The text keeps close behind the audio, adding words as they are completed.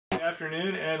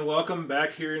afternoon, and welcome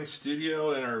back here in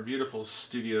studio in our beautiful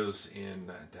studios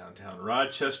in downtown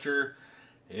Rochester.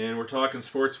 And we're talking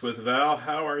sports with Val.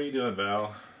 How are you doing,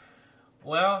 Val?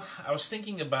 Well, I was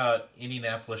thinking about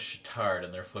Indianapolis Chatard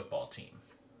and their football team.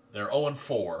 They're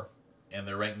 0-4, and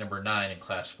they're ranked number 9 in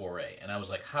Class 4A. And I was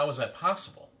like, how is that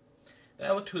possible?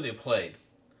 Then I looked who they played.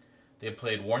 They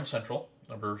played Warren Central,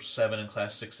 number 7 in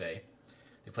Class 6A.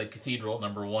 They played Cathedral,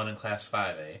 number 1 in Class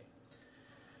 5A.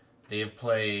 They have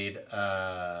played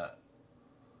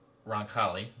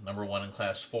Roncalli, number 1 in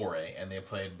Class 4A, and they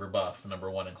played Brebeuf,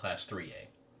 number 1 in Class 3A.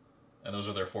 And those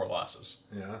are their 4 losses.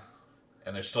 Yeah.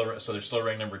 And they're still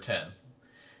ranked number 10.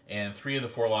 And 3 of the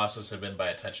 4 losses have been by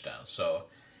a touchdown. So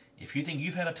if you think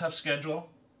you've had a tough schedule,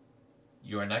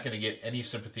 you are not going to get any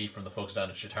sympathy from the folks down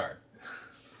at Chatard.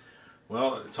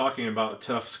 Well, talking about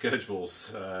tough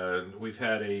schedules, we've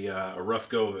had a rough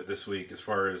go of it this week as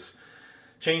far as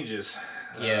changes.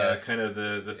 Yeah. Kind of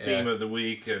the theme of the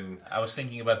week. And I was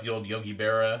thinking about the old Yogi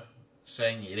Berra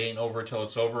saying, it ain't over till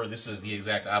it's over. This is the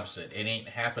exact opposite. It ain't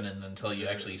happening until you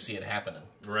actually see it happening.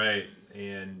 Right.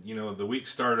 And, the week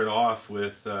started off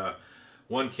with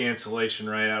one cancellation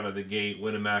right out of the gate.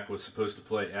 Winnemac was supposed to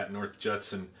play at North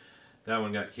Judson. That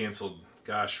one got canceled,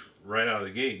 right out of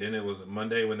the gate. Didn't it? Was it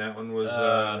Monday when that one was?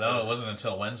 No, it wasn't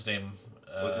until Wednesday.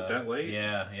 Was it that late?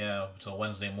 Yeah, until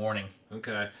Wednesday morning.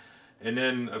 Okay. And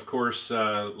then, of course,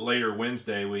 later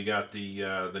Wednesday, we got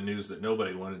the news that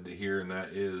nobody wanted to hear, and that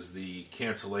is the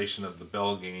cancellation of the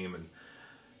Bell game. And,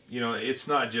 it's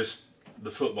not just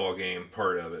the football game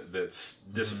part of it that's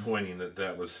disappointing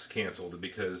that was canceled,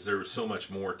 because there was so much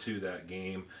more to that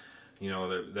game.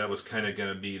 That was kind of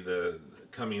going to be the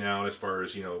coming out as far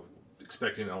as,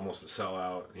 expecting almost a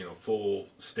sellout, full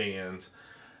stands.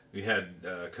 We had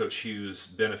Coach Hughes'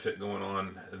 benefit going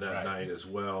on that night as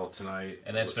well tonight.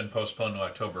 And that's been postponed to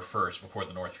October 1st before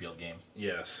the Northfield game.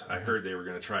 Yes, I heard they were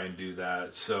going to try and do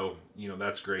that. So,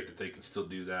 that's great that they can still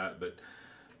do that. But,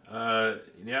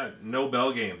 no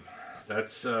Bell game.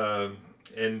 That's,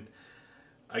 and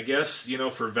I guess,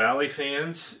 for Valley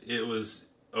fans, it was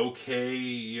okay.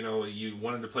 You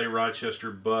wanted to play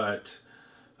Rochester, but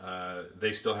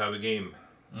they still have a game.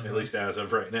 At least as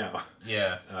of right now.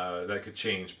 Yeah. That could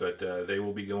change, but they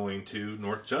will be going to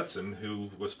North Judson, who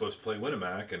was supposed to play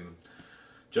Winnemac, and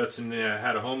Judson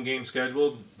had a home game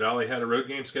scheduled. Valley had a road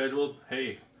game scheduled.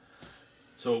 Hey,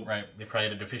 so right, they probably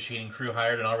had a officiating crew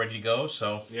hired and all ready to go.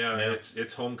 So yeah.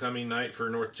 It's homecoming night for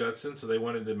North Judson, so they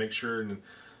wanted to make sure and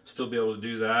still be able to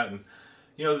do that. And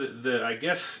the I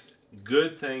guess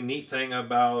neat thing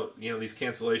about these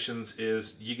cancellations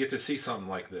is you get to see something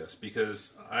like this,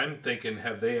 because I'm thinking,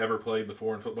 have they ever played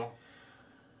before in football?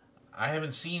 I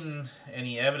haven't seen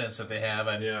any evidence that they have.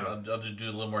 I'll just do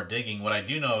a little more digging. What I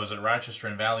do know is that Rochester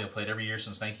and Valley have played every year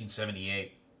since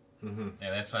 1978, and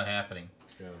that's not happening.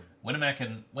 Yeah.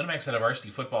 Winnemac's had a varsity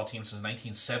football team since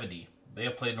 1970. They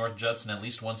have played North Judson at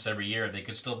least once every year. They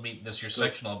could still meet this year's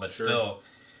sectional, but still,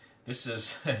 this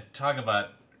is talk about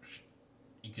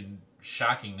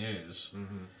shocking news.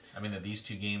 I mean, that these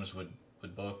two games would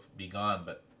both be gone,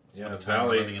 but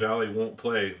Valley won't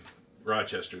play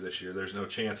Rochester this year. There's no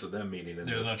chance of them meeting in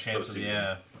There's no chance of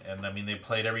and I mean, they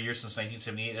played every year since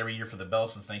 1978, every year for the Bell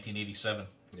since 1987.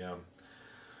 Yeah.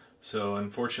 So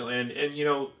unfortunately,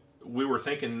 and we were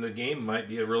thinking the game might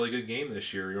be a really good game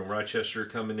this year. Rochester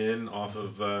coming in off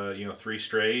of 3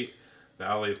 straight.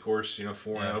 Valley, of course,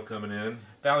 4-0 coming in.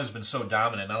 Valley's been so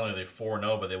dominant. Not only are they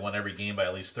 4-0, but they won every game by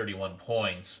at least 31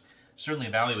 points.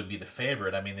 Certainly, Valley would be the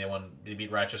favorite. I mean, they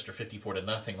beat Rochester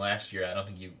 54-0 last year. I don't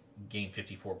think you gained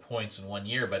 54 points in 1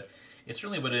 year, but it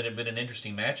certainly would have been an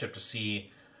interesting matchup to see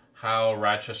how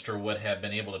Rochester would have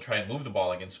been able to try and move the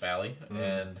ball against Valley.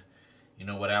 And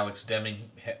would Alex Deming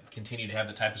continue to have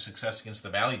the type of success against the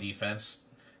Valley defense,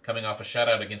 coming off a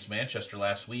shutout against Manchester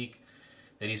last week,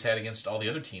 that he's had against all the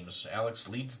other teams. Alex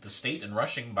leads the state in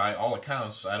rushing by all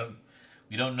accounts.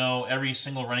 We don't know every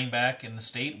single running back in the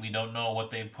state. We don't know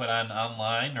what they put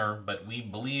online, but we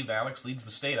believe Alex leads the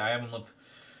state. I haven't looked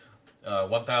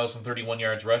 1,031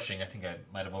 yards rushing. I think I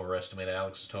might have overestimated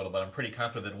Alex's total, but I'm pretty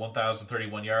confident that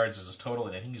 1,031 yards is his total,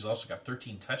 and I think he's also got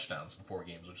 13 touchdowns in 4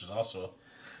 games, which is also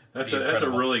that's a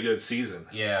really good season.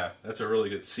 Yeah, that's a really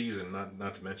good season.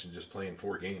 Not to mention just playing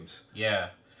 4 games. Yeah.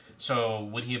 So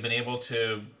would he have been able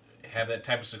to have that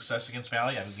type of success against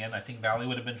Valley? Again, I think Valley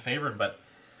would have been favored, but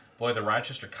boy, the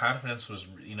Rochester confidence was,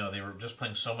 they were just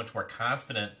playing so much more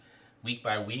confident week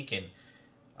by week. And,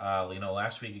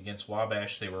 last week against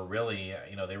Wabash, they were really,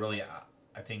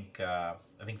 I think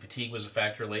fatigue was a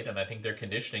factor late, and I think their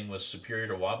conditioning was superior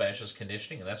to Wabash's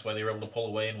conditioning, and that's why they were able to pull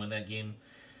away and win that game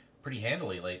pretty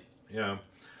handily late. Yeah.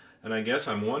 And I guess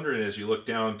I'm wondering, as you look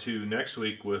down to next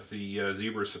week with the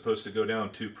Zebras supposed to go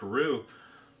down to Peru,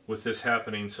 with this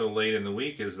happening so late in the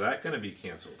week, is that going to be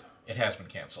canceled? It has been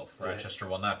canceled. Right. Rochester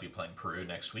will not be playing Peru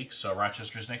next week, so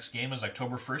Rochester's next game is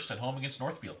October 1st at home against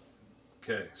Northfield.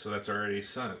 Okay, so that's already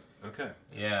sent. Okay.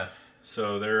 Yeah.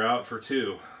 So they're out for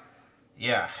 2.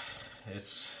 Yeah.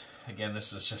 It's, again,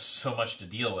 this is just so much to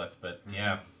deal with, but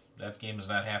yeah, that game is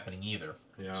not happening either.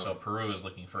 Yeah. So Peru is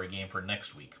looking for a game for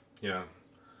next week. Yeah.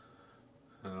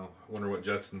 I wonder what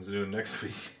Judson's doing next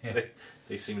week. Yeah.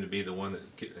 They seem to be the one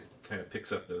that kind of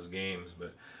picks up those games,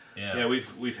 but yeah,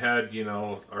 we've had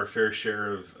our fair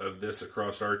share of this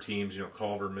across our teams.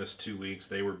 Culver missed 2 weeks;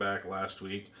 they were back last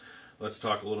week. Let's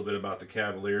talk a little bit about the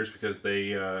Cavaliers, because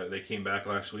they came back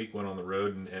last week, went on the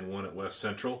road and won at West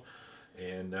Central,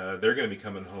 and they're going to be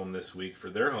coming home this week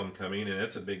for their homecoming, and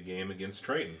it's a big game against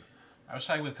Triton. I was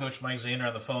talking with Coach Mike Zahner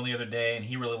on the phone the other day, and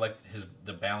he really liked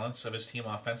the balance of his team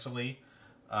offensively.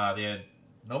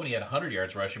 Nobody had 100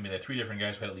 yards rushing, but they had 3 different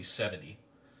guys who had at least 70.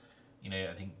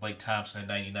 I think Blake Thompson had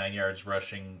 99 yards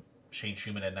rushing, Shane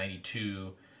Schumann had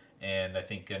 92, and I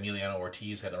think Emiliano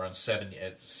Ortiz had around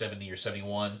 70 or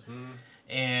 71.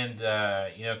 And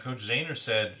Coach Zahner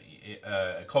said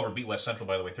Culver beat West Central,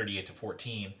 by the way,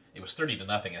 38-14. It was 30-0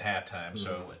 at halftime,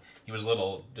 so he was a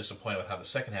little disappointed with how the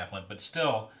second half went. But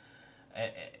still,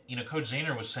 Coach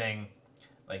Zahner was saying,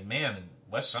 like, man,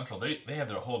 West Central, they have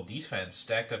their whole defense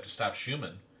stacked up to stop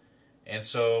Schumann. And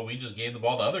so we just gave the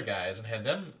ball to other guys and had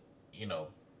them,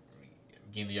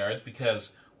 gain the yards,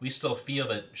 because we still feel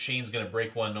that Shane's going to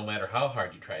break one no matter how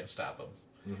hard you try and stop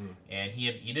him. And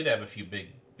he did have a few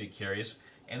big carries.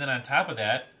 And then on top of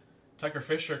that, Tucker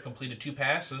Fisher completed 2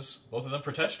 passes, both of them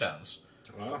for touchdowns.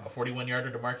 Wow. A 41-yarder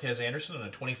to Marquez Anderson and a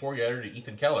 24-yarder to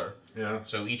Ethan Keller. Yeah.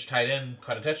 So each tight end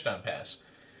caught a touchdown pass.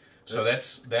 So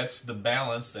that's the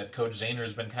balance that Coach Zahner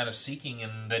has been kind of seeking,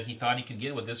 and that he thought he could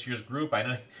get with this year's group. I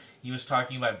know he was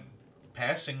talking about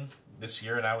passing this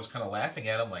year, and I was kind of laughing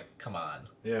at him like, come on.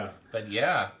 Yeah. But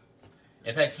yeah.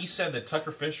 In fact, he said that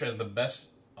Tucker Fisher has the best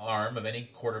arm of any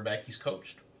quarterback he's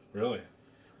coached. Really?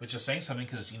 Which is saying something,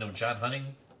 because, John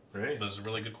Hunting was a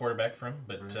really good quarterback for him.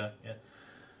 But, yeah.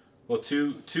 Well,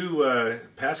 two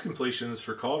pass completions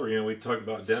for Culver. We talked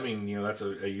about Deming. That's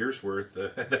a year's worth.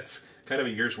 That's kind of a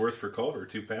year's worth for Culver.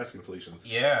 2 pass completions.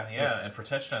 Yeah, and for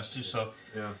touchdowns too. So,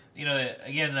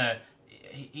 again,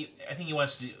 I think he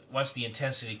wants the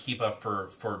intensity to keep up for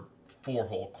 4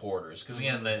 whole quarters. Because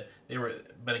again, they're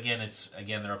up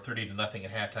 30-0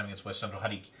 at halftime against West Central. How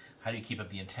do you keep up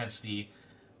the intensity?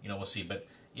 We'll see. But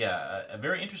yeah, a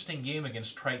very interesting game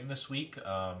against Triton this week.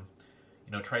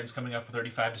 Triton's coming up with a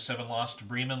 35-7 loss to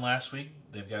Bremen last week.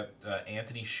 They've got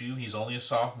Anthony Shue. He's only a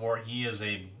sophomore. He is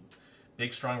a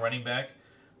big, strong running back.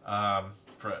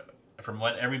 From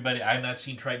what everybody, I've not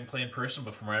seen Triton play in person,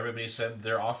 but from what everybody said,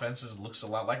 their offenses looks a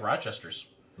lot like Rochester's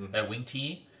at wing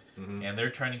T, and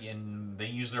they're and they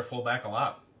use their fullback a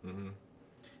lot. And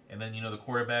then the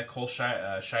quarterback Cole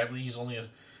Shively, he's only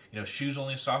Shue's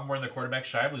only a sophomore, and their quarterback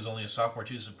Shively's only a sophomore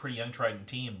too. It's a pretty young Triton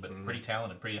team, but pretty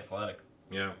talented, pretty athletic.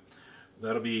 Yeah.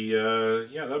 That'll be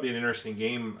an interesting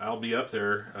game. I'll be up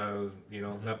there.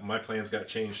 My plans got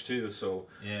changed too, so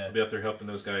I'll be up there helping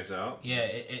those guys out. Yeah,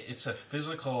 it's a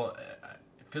physical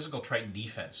Triton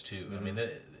defense too. I mean,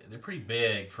 they're pretty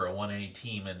big for a 1A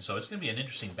team, and so it's going to be an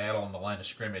interesting battle on the line of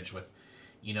scrimmage with,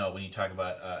 when you talk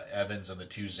about Evans and the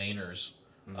 2 Zahners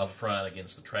up front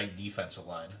against the Triton defensive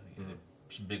line.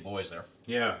 Some big boys there.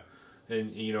 Yeah,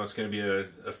 and it's going to be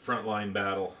a frontline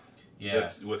battle. Yeah,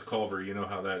 that's with Culver. You know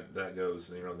how that goes.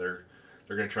 They're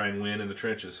going to try and win in the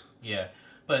trenches. Yeah,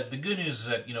 but the good news is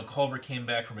that Culver came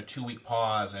back from a 2-week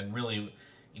pause, and really,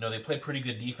 they played pretty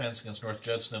good defense against North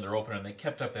Judson in their opener, and they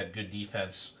kept up that good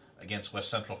defense against West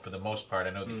Central for the most part. I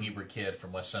know the Huber kid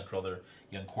from West Central, their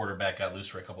young quarterback, got loose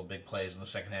for a couple of big plays in the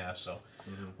second half. So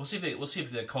we'll see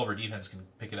if the Culver defense can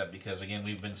pick it up, because again,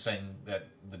 we've been saying that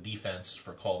the defense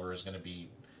for Culver is going to be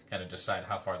kind of decide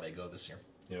how far they go this year.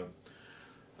 Yeah.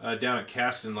 Down at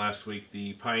Caston last week,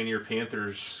 the Pioneer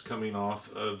Panthers, coming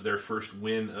off of their first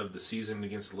win of the season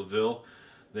against LaVille,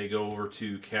 they go over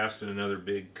to Caston, another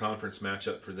big conference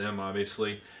matchup for them,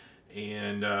 obviously.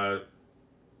 And I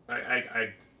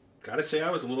got to say,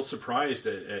 I was a little surprised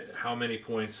at how many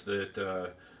points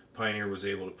that Pioneer was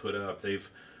able to put up. They've,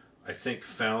 I think,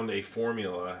 found a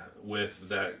formula with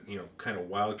that, kind of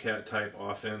Wildcat type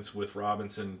offense, with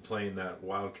Robinson playing that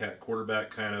Wildcat quarterback,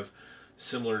 kind of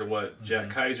similar to what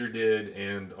Jack Kaiser did,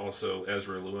 and also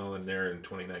Ezra Llewellyn there in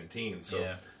 2019.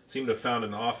 So seem to have found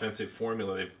an offensive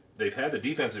formula. They've had the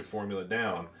defensive formula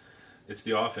down. It's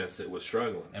the offense that was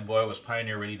struggling. And boy, was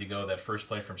Pioneer ready to go. That first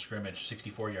play from scrimmage,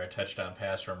 64-yard touchdown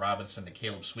pass from Robinson to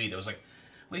Caleb Sweet. It was like,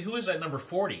 wait, who is that number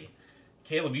 40?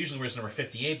 Caleb usually wears number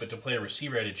 58, but to play a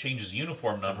receiver, had to change his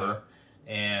uniform number.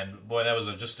 And boy, that was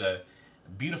just a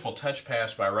beautiful touch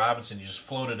pass by Robinson. He just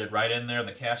floated it right in there.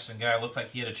 The Caston guy looked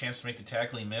like he had a chance to make the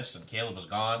tackle. He missed, and Caleb was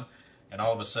gone. And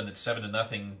all of a sudden, it's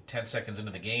 7-0, 10 seconds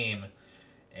into the game.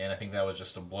 And I think that was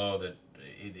just a blow that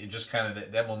it just kind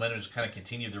of, that momentum just kind of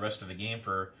continued the rest of the game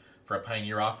for a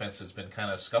Pioneer offense that's been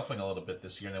kind of scuffling a little bit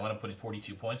this year. And they wound up putting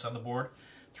 42 points on the board,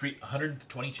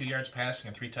 122 yards passing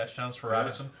and 3 touchdowns for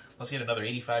Robinson. Plus he had another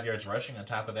 85 yards rushing on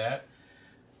top of that.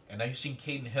 And now you've seen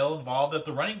Caden Hill involved at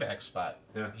the running back spot.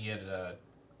 Yeah. He had,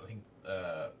 he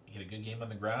had a good game on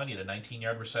the ground. He had a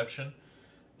 19-yard reception.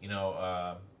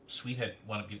 Sweet had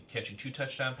wound up catching 2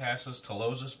 touchdown passes.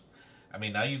 Toloza's. I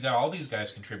mean, now you've got all these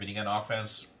guys contributing on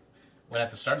offense. When at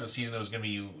the start of the season it was going to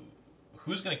be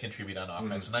who's going to contribute on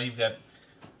offense. And now you've got,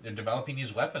 they're developing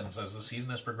these weapons as the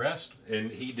season has progressed.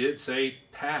 And he did say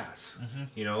pass.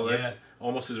 That's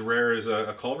almost as rare as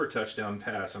a Culver touchdown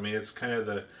pass. I mean, it's kind of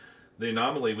the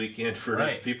anomaly weekend for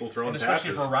people throwing passes. And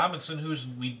especially for Robinson, who's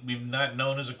we've not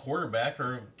known as a quarterback,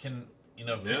 or can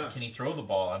he throw the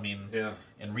ball? I mean,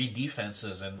 and read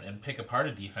defenses and pick apart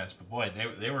a defense. But boy,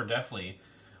 they were definitely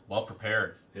well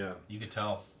prepared. Yeah, you could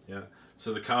tell. Yeah.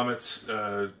 So the Comets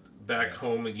back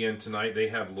home again tonight. They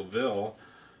have Laville,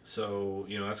 so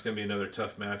that's going to be another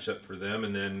tough matchup for them.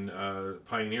 And then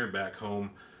Pioneer back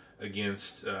home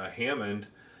against Hammond.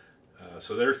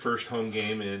 So their first home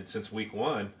game since week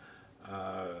 1.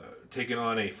 Taking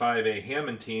on a 5A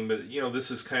Hammond team, but this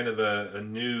is kind of a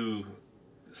new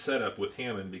setup with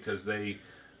Hammond because they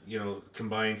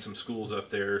combined some schools up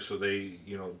there, so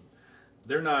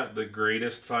they're not the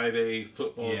greatest 5A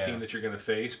football team that you're going to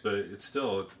face, but it's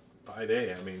still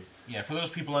 5A. I mean, for those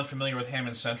people unfamiliar with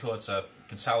Hammond Central, it's a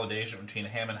consolidation between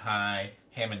Hammond High,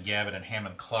 Hammond Gavitt, and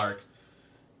Hammond Clark.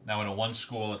 Now in one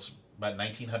school, it's about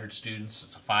 1,900 students.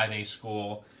 It's a 5A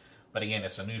school. But again,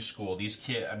 it's a new school. These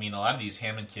kids, I mean, a lot of these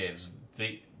Hammond kids,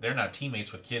 they're not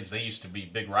teammates with kids they used to be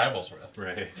big rivals with.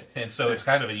 Right. And so it's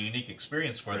kind of a unique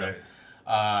experience for them.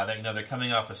 They're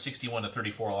coming off a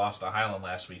 61-34 loss to Highland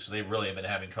last week, so they really have been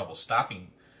having trouble stopping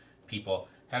people.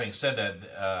 Having said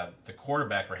that, the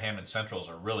quarterback for Hammond Central is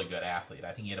a really good athlete.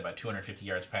 I think he had about 250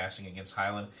 yards passing against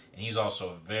Highland, and he's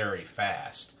also very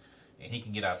fast. And he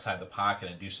can get outside the pocket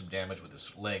and do some damage with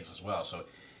his legs as well. So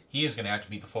he is going to have to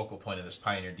be the focal point of this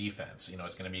Pioneer defense.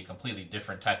 It's going to be a completely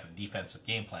different type of defensive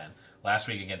game plan. Last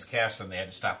week against Caston, they had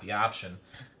to stop the option.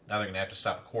 Now they're going to have to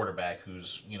stop a quarterback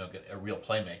who's a real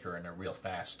playmaker and a real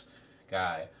fast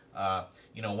guy.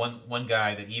 One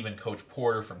guy that even Coach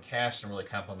Porter from Caston really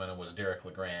complimented was Derek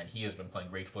LeGrand. He has been playing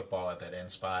great football at that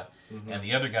end spot. And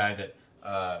the other guy that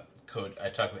I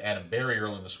talked with Adam Berry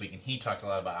earlier this week, and he talked a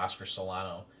lot about Oscar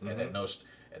Solano at that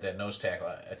nose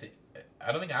tackle.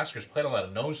 I don't think Oscar's played a lot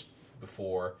of nose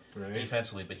before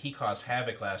defensively, but he caused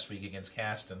havoc last week against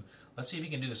Caston. Let's see if he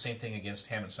can do the same thing against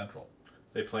Hammond Central.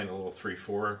 They playing a little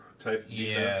 3-4 type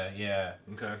defense? Yeah.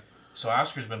 Okay. So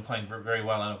Oscar's been playing very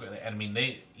well. And I mean,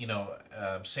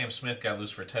 Sam Smith got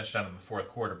loose for a touchdown in the fourth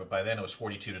quarter, but by then it was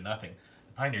 42-0. The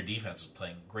Pioneer defense is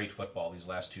playing great football these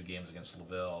last 2 games against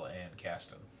Laville and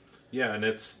Caston. Yeah, and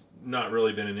it's not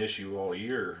really been an issue all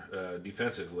year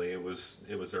defensively. It was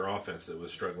their offense that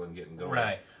was struggling getting going.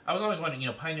 Right. I was always wondering,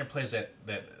 Pioneer plays that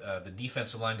the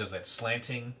defensive line does that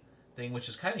slanting thing, which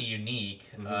is kind of unique.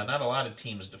 Not a lot of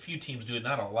teams, a few teams do it,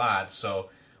 not a lot. So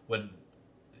would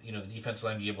the defensive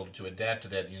line be able to adapt to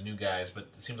that, these new guys, but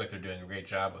it seems like they're doing a great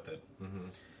job with it.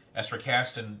 As for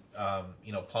Caston,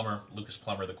 Lucas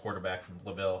Plummer, the quarterback from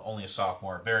Laville, only a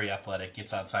sophomore, very athletic,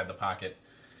 gets outside the pocket.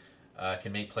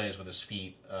 Can make plays with his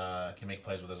feet, can make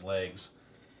plays with his legs.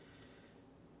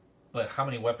 But how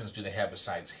many weapons do they have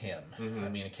besides him? I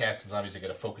mean, Caston's obviously got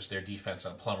to focus their defense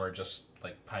on Plummer, just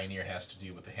like Pioneer has to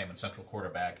do with the Hammond Central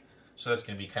quarterback. So that's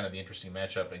going to be kind of the interesting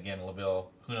matchup. Again, Laville,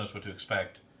 who knows what to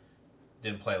expect.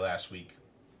 Didn't play last week.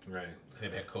 Right.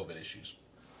 They've had COVID issues.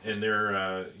 And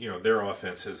their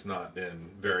offense has not been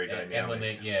very dynamic. And when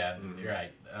you're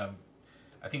right.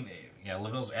 I think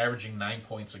Laville's averaging 9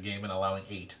 points a game and allowing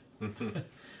 8.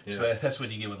 So that's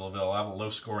what you get with Laville. A lot of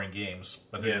low-scoring games,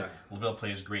 but Laville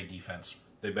plays great defense.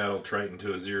 They battled Triton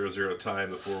to a 0-0 tie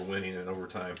before winning in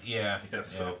overtime.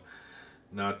 So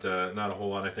not a whole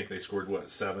lot. I think they scored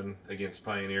 7 against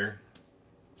Pioneer.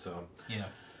 So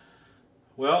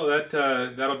well,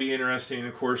 that'll be interesting.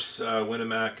 Of course,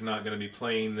 Winnemac not going to be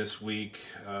playing this week.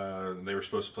 They were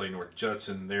supposed to play North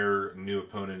Judson. Their new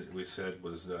opponent, we said,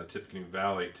 was Tippecanoe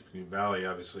Valley. Tippecanoe Valley,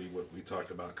 obviously, what we talked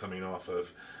about, coming off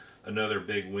of another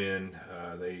big win.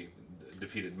 They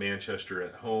defeated Manchester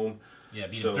at home. Yeah,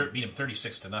 beat him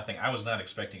 36-0. I was not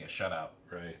expecting a shutout.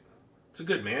 Right. It's a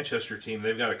good Manchester team.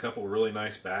 They've got a couple really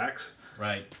nice backs.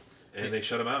 Right. And they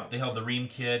shut them out. They held the Ream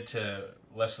kid to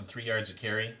less than 3 yards a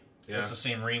carry. Yeah. That's the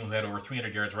same Ream who had over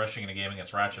 300 yards rushing in a game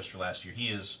against Rochester last year.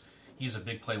 He's a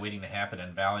big play waiting to happen,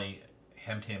 and Valley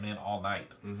hemmed him in all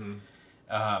night. Mm-hmm.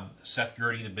 Seth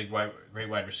Gurdy, the great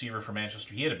wide receiver for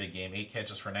Manchester, he had a big game, 8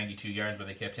 catches for 92 yards, but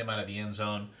they kept him out of the end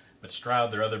zone. But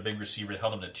Stroud, their other big receiver,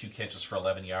 held him to 2 catches for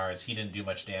 11 yards. He didn't do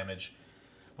much damage.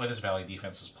 Boy, this Valley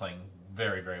defense is playing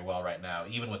very, very well right now.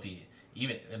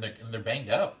 And they're banged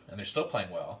up, and they're still playing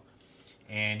well.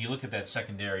 And you look at that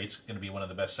secondary; it's going to be one of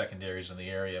the best secondaries in the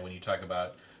area. When you talk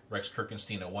about Rex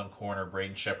Kirkenstein at one corner,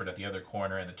 Braden Shepard at the other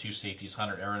corner, and the 2 safeties,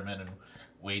 Hunter Ehrenman and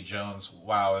Wade Jones.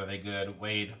 Wow, are they good?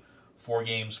 Wade, 4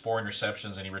 games, 4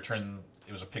 interceptions, and he returned.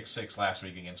 It was a pick 6 last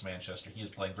week against Manchester. He is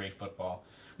playing great football.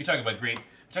 We talk about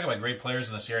great players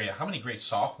in this area. How many great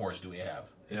sophomores do we have?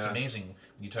 It's amazing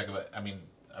when you talk about. I mean,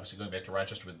 obviously going back to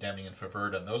Rochester with Deming and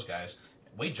Favert and those guys.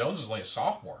 Wade Jones is only a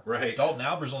sophomore. Right. Dalton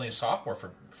Albert's only a sophomore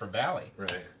for Valley.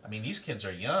 Right. I mean, these kids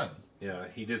are young. Yeah,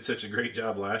 he did such a great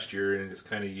job last year, and it's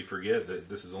kind of, you forget that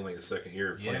this is only his second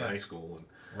year of playing high school. And,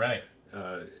 right.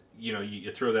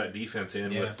 You throw that defense in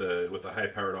with the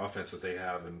high-powered offense that they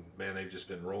have, and, man, they've just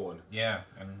been rolling. Yeah,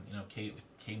 and,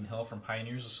 Caden Hill from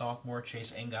Pioneer's a sophomore.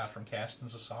 Chase Engot from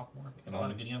Caston's a sophomore. And a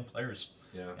lot of good young players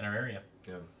in our area.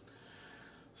 Yeah.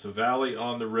 So Valley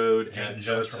on the road at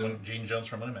Judson. Gene Jones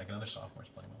from Winamac, another sophomore, is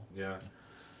playing well.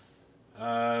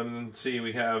 Yeah.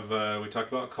 We have we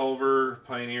talked about Culver,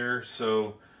 Pioneer.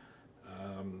 So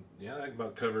that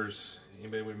about covers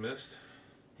anybody we missed.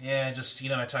 Yeah, just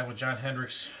I talked with John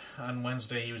Hendricks on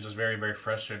Wednesday. He was just very, very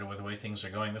frustrated with the way things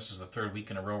are going. This is the 3rd week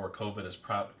in a row where COVID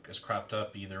has cropped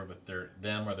up either with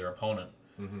them or their opponent,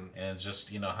 and it's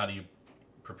just how do you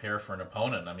prepare for an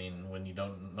opponent? I mean, when you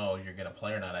don't know you're going to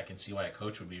play or not, I can see why a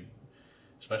coach would be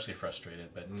especially frustrated.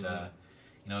 But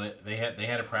they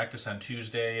had a practice on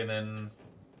Tuesday, and then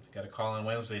got a call on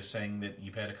Wednesday saying that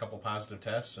you've had a couple positive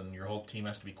tests and your whole team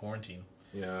has to be quarantined.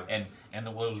 Yeah. And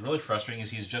what was really frustrating is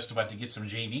he's just about to get some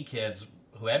JV kids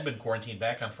who had been quarantined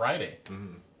back on Friday.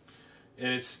 Mm-hmm.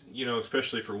 And it's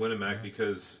especially for Winamac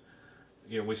because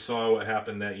we saw what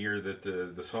happened that year that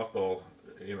the softball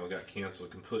got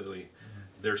canceled completely.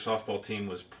 Their softball team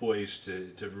was poised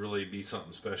to really be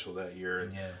something special that year,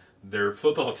 and their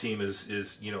football team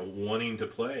is wanting to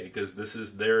play because this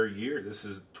is their year. This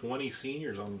is 20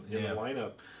 seniors in the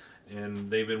lineup, and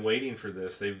they've been waiting for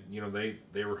this. They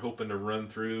were hoping to run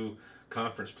through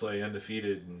conference play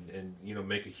undefeated and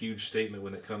make a huge statement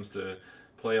when it comes to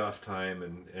playoff time.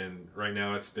 And right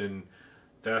now it's been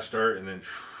fast start and then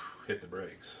hit the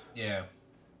brakes. Yeah,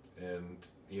 and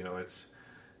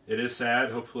it is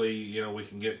sad. Hopefully, we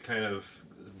can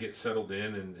get settled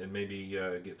in and maybe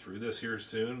get through this here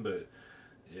soon, but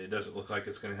it doesn't look like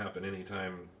it's going to happen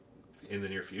anytime in the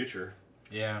near future.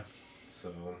 Yeah.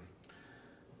 So,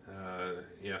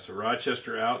 so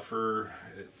Rochester out for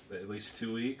at least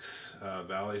 2 weeks.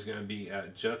 Valley's going to be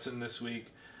at Judson this week.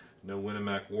 No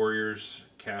Winamac Warriors.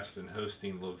 Caston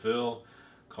hosting LaVille.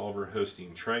 Culver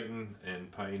hosting Triton.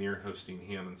 And Pioneer hosting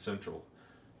Hammond Central.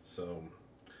 So,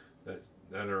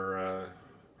 that are our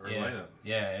lineup.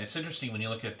 Yeah, and it's interesting when you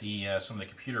look at the some of the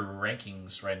computer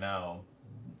rankings right now.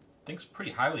 Thinks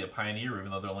pretty highly of Pioneer,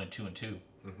 even though they're only 2-2,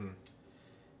 mm-hmm.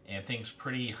 and thinks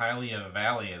pretty highly of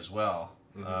Valley as well.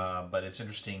 Mm-hmm. But it's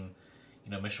interesting,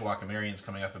 Mishawaka Marion's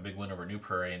coming off a big win over New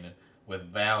Prairie, and with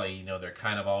Valley, they're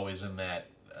kind of always in that,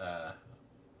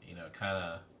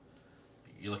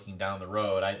 you're looking down the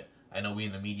road. I know we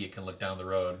in the media can look down the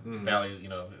road. Mm-hmm. Valley,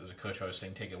 as a coach, I was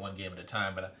saying take it one game at a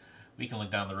time, but we can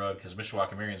look down the road because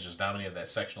Mishawaka Marion's just dominated that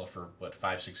sectional for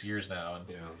 5-6 years now, and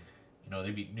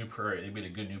they beat New Prairie. They beat a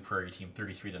good New Prairie team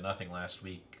 33-0 last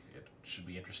week. It should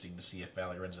be interesting to see if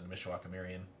Valley runs into Mishawaka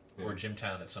Marion or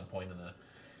Jimtown at some point in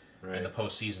the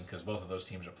postseason because both of those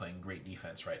teams are playing great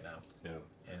defense right now. Yeah.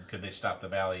 And could they stop the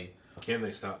Valley? Can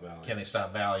they stop Valley? Can they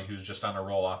stop Valley, who's just on a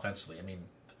roll offensively? I mean,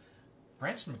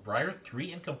 Branson McBriar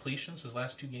 3 incompletions his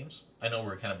last 2 games. I know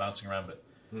we're kind of bouncing around, but.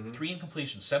 Mm-hmm. 3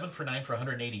 incompletions, 7 for 9 for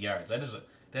 180 yards. That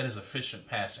is efficient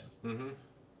passing. Mm-hmm.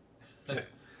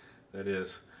 That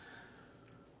is.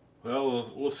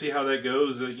 Well, we'll see how that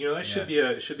goes. That should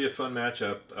be a fun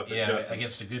matchup up at Judson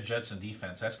against a good Judson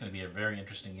defense. That's going to be a very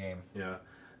interesting game. Yeah.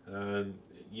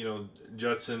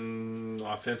 Judson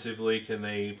offensively, can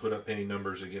they put up any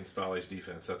numbers against Valley's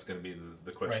defense? That's going to be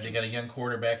the question. Right. They got a young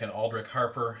quarterback in Aldrich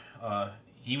Harper.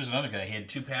 He was another guy. He had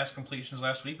 2 pass completions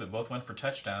last week, but both went for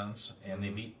touchdowns, and they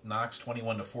beat Knox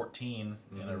 21-14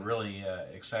 in a really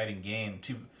exciting game.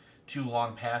 Two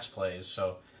long pass plays.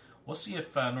 So we'll see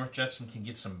if North Judson can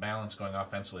get some balance going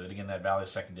offensively. But again, that Valley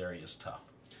secondary is tough.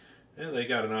 And they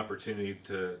got an opportunity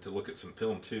to look at some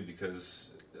film too,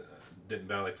 because didn't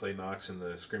Valley play Knox in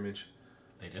the scrimmage?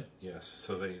 They did. Yes,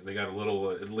 so they got a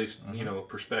little, at least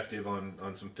perspective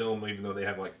on some film, even though they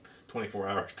have like 24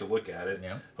 hours to look at it.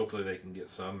 Yeah. Hopefully they can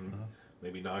get some.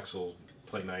 Maybe Knox will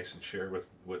play nice and share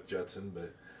with Judson,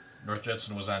 but North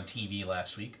Judson was on TV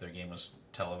last week. Their game was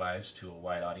televised to a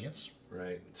wide audience.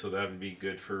 right. So that would be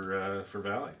good for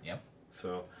Valley. Yeah.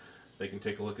 So they can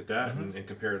take a look at that and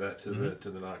compare that to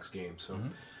the Knox game. So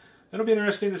it'll be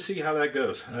interesting to see how that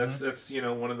goes. That's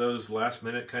one of those last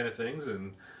minute kind of things,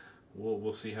 and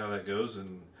we'll see how that goes.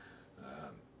 And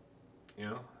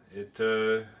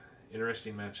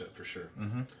interesting matchup for sure.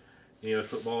 Any other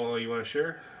football you want to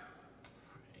share?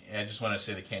 I just want to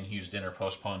say the Ken Hughes dinner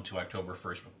postponed to October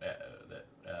 1st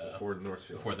Before the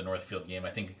Northfield. before the Northfield game. I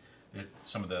think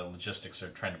some of the logistics are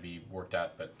trying to be worked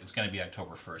out, but it's going to be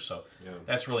October 1st. So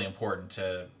that's really important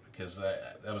because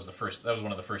that was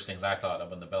one of the first things I thought of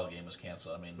when the Bell game was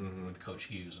canceled. I mean, with Coach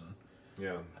Hughes,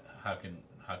 and how can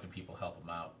people help him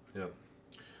out? Yeah.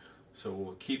 So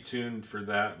we'll keep tuned for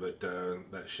that, but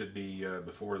that should be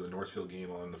before the Northfield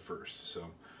game on the 1st. So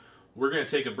we're going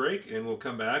to take a break, and we'll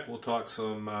come back. We'll talk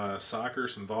some soccer,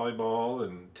 some volleyball,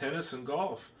 and tennis and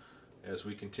golf as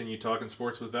we continue talking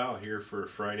sports with Val here for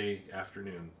Friday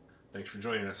afternoon. Thanks for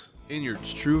joining us.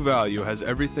 Inyard's True Value has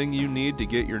everything you need to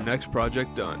get your next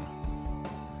project done.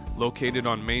 Located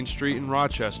on Main Street in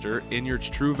Rochester,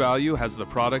 Inyard's True Value has the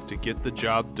product to get the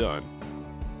job done.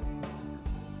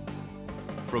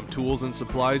 From tools and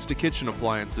supplies to kitchen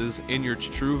appliances, Inyard's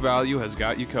True Value has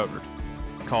got you covered.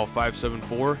 Call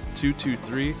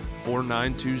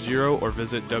 574-223-4920 or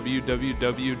visit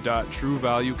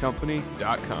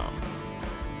www.truevaluecompany.com.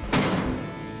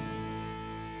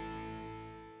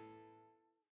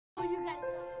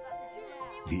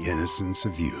 The innocence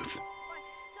of youth.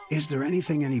 Is there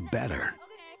anything any better?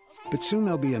 But soon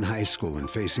they'll be in high school and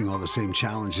facing all the same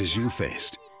challenges you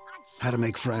faced. How to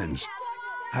make friends,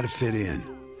 how to fit in,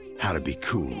 how to be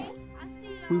cool.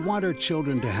 We want our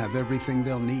children to have everything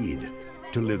they'll need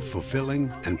to live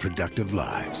fulfilling and productive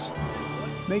lives.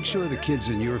 Make sure the kids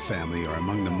in your family are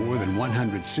among the more than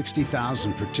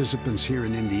 160,000 participants here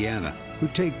in Indiana who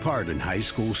take part in high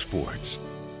school sports.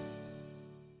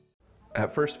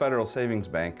 At First Federal Savings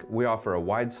Bank, we offer a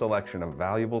wide selection of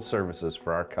valuable services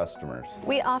for our customers.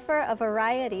 We offer a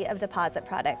variety of deposit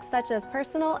products, such as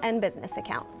personal and business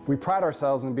accounts. We pride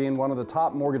ourselves in being one of the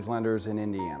top mortgage lenders in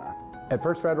Indiana. At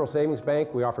First Federal Savings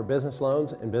Bank, we offer business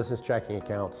loans and business checking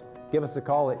accounts. Give us a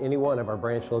call at any one of our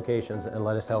branch locations and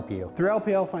let us help you. Through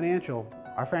LPL Financial,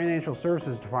 our financial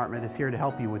services department is here to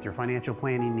help you with your financial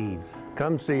planning needs.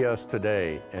 Come see us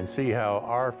today and see how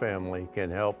our family can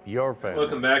help your family.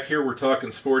 Welcome back. Here we're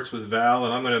talking sports with Val,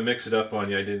 and I'm going to mix it up on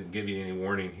you. I didn't give you any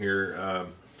warning here.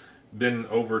 Been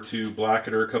over to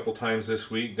Blackadder a couple times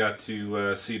this week. Got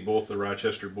to see both the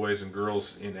Rochester boys and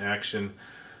girls in action.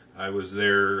 I was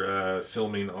there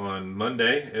filming on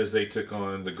Monday as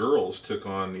the girls took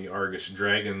on the Argus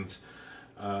Dragons.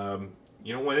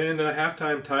 Went into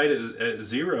halftime tied at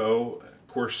 0. Of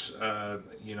course, I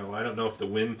don't know if the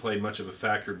wind played much of a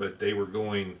factor, but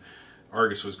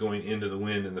Argus was going into the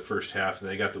wind in the first half, and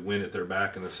they got the wind at their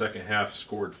back in the second half,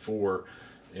 scored 4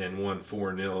 and won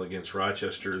 4-0 against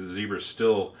Rochester. The Zebras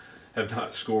still have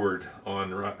not scored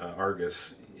on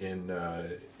Argus in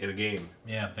a game.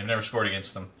 Yeah, they've never scored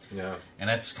against them. Yeah. And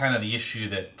that's kind of the issue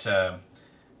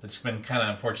that's been kind of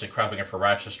unfortunately cropping up for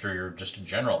Rochester, or just in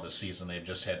general this season. They've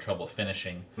just had trouble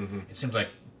finishing. It seems like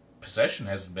possession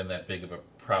hasn't been that big of a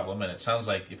problem, and it sounds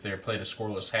like if they played a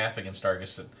scoreless half against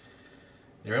Argus, that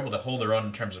they're able to hold their own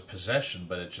in terms of possession,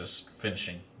 but it's just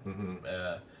finishing.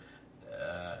 Emma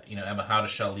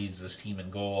Howdeshell leads this team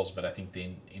in goals, but I think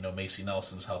Macy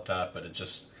Nelson's helped out, but it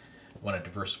just want to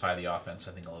diversify the offense,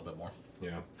 I think, a little bit more.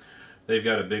 Yeah. They've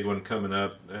got a big one coming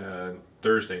up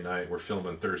Thursday night. We're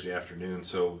filming Thursday afternoon,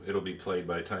 so it'll be played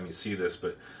by the time you see this,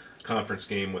 but conference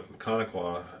game with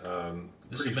McConaughey.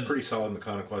 Pretty solid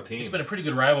McConaughey team. It's been a pretty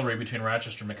good rivalry between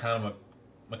Rochester and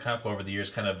McConaughey over the years.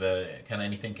 Kind of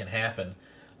anything can happen.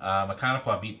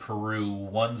 McConaughey beat Peru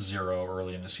 1-0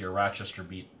 early in this year. Rochester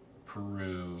beat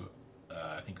Peru,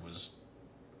 I think it was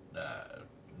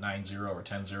 9-0 or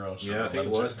 10-0. So yeah, I think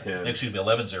it was 10. Excuse me,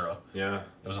 11-0. Yeah.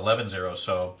 It was 11-0,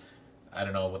 so I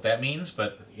don't know what that means,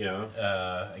 but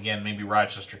again, maybe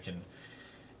Rochester can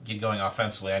get going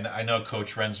offensively. I know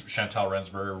Coach Chantal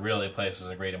Rensberger really places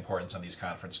a great importance on these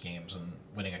conference games and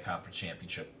winning a conference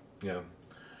championship. Yeah.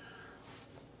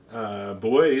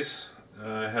 Boys,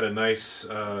 had a nice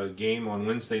game on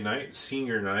Wednesday night,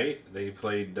 senior night. They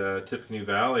played Tippecanoe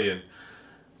Valley, and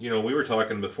we were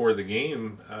talking before the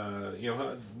game.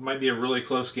 It might be a really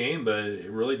close game, but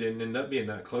it really didn't end up being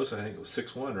that close. I think it was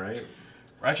 6-1, right?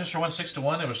 Rochester won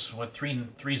 6-1. It was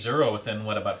 3-0 within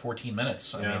about 14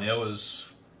 minutes. I mean, it was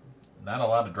not a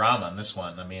lot of drama in this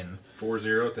one. I mean,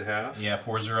 4-0 at the half. Yeah,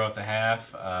 4-0 at the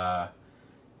half.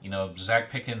 Zach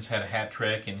Pickens had a hat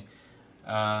trick, and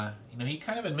he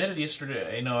kind of admitted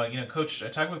yesterday. Coach. I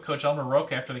talked with Coach Elmer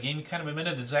Roque after the game. He kind of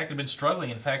admitted that Zach had been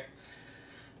struggling. In fact,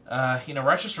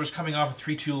 Rochester was coming off a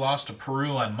 3-2 loss to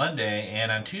Peru on Monday,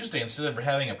 and on Tuesday, instead of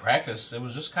having a practice, it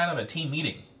was just kind of a team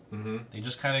meeting. Mm-hmm. They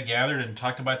just kind of gathered and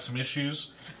talked about some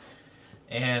issues,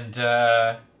 and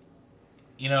they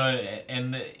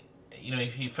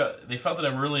felt that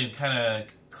it really kind of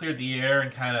cleared the air and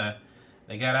kind of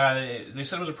they got out. They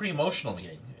said it was a pretty emotional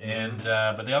meeting, and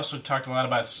but they also talked a lot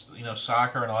about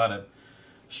soccer and a lot of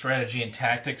strategy and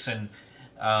tactics, and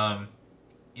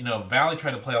Valley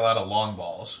tried to play a lot of long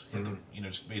balls,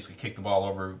 just basically kick the ball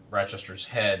over Rochester's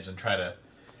heads and try to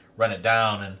run it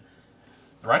down. And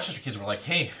the Rochester kids were like,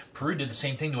 "Hey, Peru did the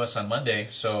same thing to us on Monday,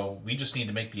 so we just need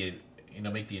to make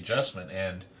the adjustment."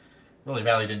 And really,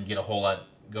 Valley didn't get a whole lot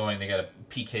going. They got a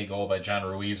PK goal by John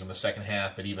Ruiz in the second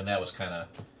half, but even that was kind of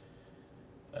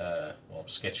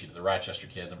sketchy to the Rochester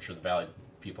kids. I'm sure the Valley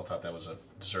people thought that was a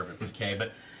deserved PK,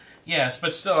 but yes,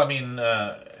 but still, I mean,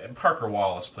 Parker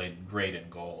Wallace played great in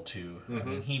goal too. Mm-hmm.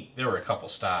 I mean, there were a couple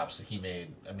stops that he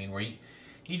made. I mean, where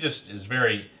he just is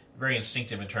very, very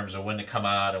instinctive in terms of when to come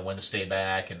out and when to stay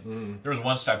back. And there was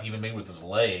one stop he even made with his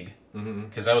leg,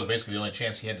 because that was basically the only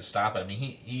chance he had to stop it. I mean,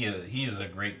 he is a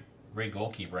great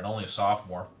goalkeeper and only a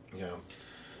sophomore. Yeah.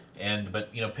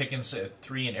 But Pickens at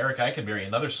 3 and Eric Eikenberry,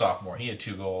 another sophomore, he had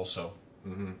 2 goals. So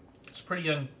it's a pretty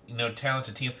young,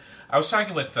 talented team. I was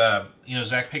talking with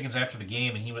Zach Pickens after the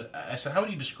game, and I said, "How would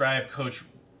you describe Coach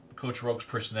Roque's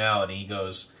personality?" He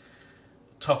goes,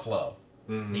 "Tough love."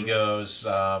 Mm-hmm. He goes,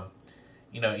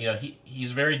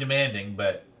 he's very demanding,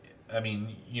 but I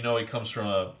mean, he comes from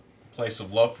a place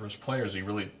of love for his players. He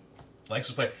really likes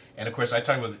to play. And of course, I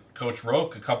talked with Coach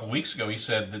Roque a couple weeks ago. He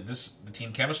said that the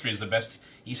team chemistry is the best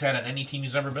he's had on any team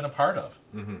he's ever been a part of,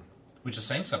 which is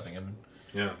saying something. I mean,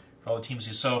 for all the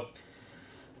teams so.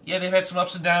 Yeah, they've had some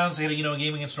ups and downs. They had a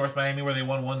game against North Miami where they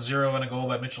won 1-0 and a goal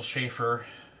by Mitchell Schaefer.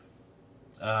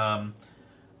 But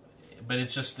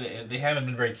it's just they haven't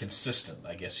been very consistent,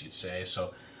 I guess you'd say.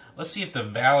 So let's see if the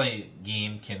Valley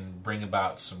game can bring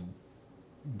about some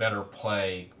better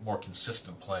play, more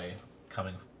consistent play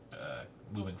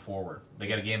moving forward. They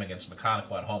got a game against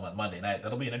McConaughey at home on Monday night.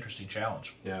 That'll be an interesting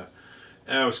challenge. Yeah.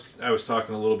 And I was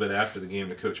talking a little bit after the game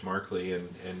to Coach Markley,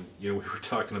 and we were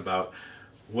talking about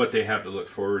what they have to look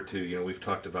forward to. We've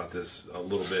talked about this a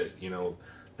little bit.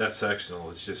 That sectional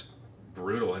is just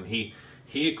brutal, and he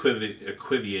equivated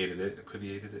it.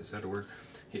 Equivated, is that a word?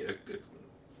 He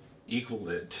equaled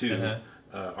it to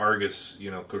Argus.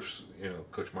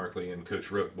 Coach Markley and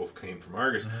Coach Roque both came from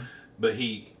Argus, but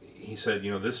he said,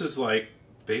 this is like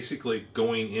basically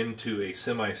going into a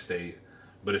semi-state,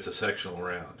 but it's a sectional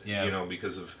round. Yeah.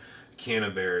 Because of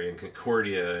Canterbury and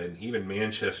Concordia and even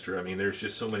Manchester. I mean, there's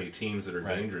just so many teams that are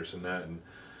dangerous in that. And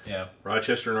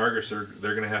Rochester and Argus, they're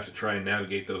going to have to try and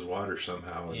navigate those waters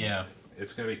somehow. And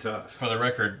it's going to be tough. For the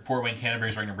record, Fort Wayne Canterbury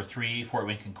is ranked number 3, Fort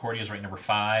Wayne Concordia is ranked number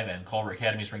 5, and Culver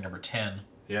Academy is ranked number 10.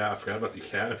 Yeah, I forgot about the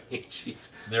Academy.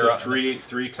 Jeez. There are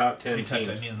three top 10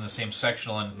 teams in the same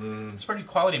sectional, and it's pretty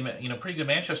quality. Pretty good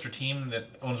Manchester team that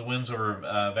owns wins over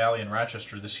Valley and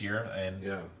Rochester this year. And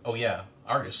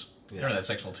Argus. They're in that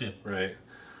sectional too. Right.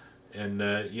 And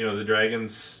the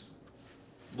Dragons,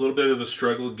 a little bit of a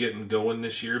struggle getting going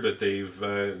this year, but they've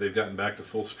gotten back to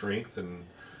full strength. And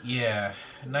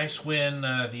nice win.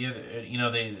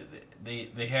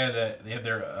 They had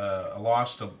their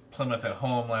loss to Plymouth at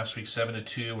home last week,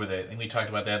 7-2. Where I think we talked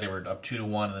about that. They were up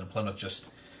 2-1, and then Plymouth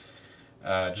just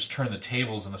turned the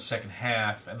tables in the second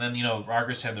half. And then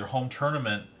Argus had their home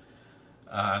tournament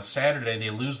on Saturday. They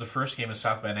lose the first game at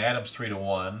South Bend Adams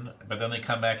 3-1, but then they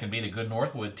come back and beat a good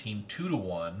Northwood team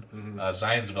 2-1.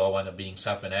 Zionsville wound up beating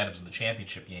South Bend Adams in the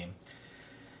championship game.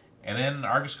 And then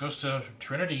Argus goes to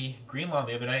Trinity Greenlaw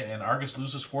the other night, and Argus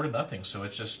loses 4-0. So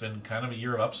it's just been kind of a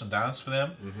year of ups and downs for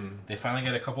them. They finally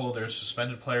got a couple of their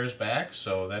suspended players back,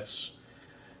 so that's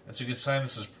a good sign.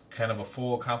 This is kind of a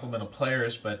full complement of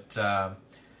players, but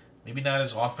maybe not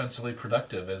as offensively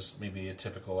productive as maybe a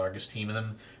typical Argus team. And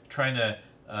then trying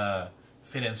to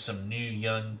fit in some new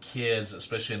young kids,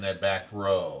 especially in that back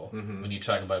row, when you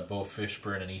talk about Bo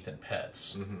Fishburne and Ethan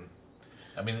Petts.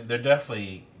 I mean, they're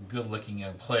definitely good-looking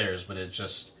young players, but it's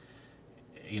just,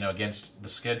 against the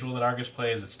schedule that Argus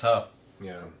plays, it's tough.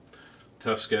 Yeah,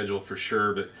 tough schedule for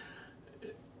sure, but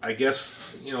I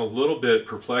guess, a little bit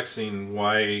perplexing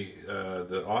why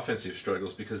the offensive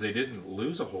struggles, because they didn't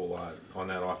lose a whole lot on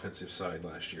that offensive side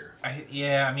last year.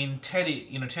 Teddy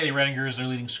Redinger is their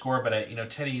leading scorer, but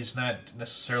Teddy's not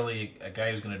necessarily a guy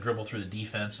who's going to dribble through the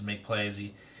defense and make plays.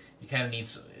 He kind of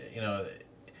needs,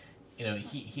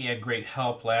 he had great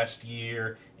help last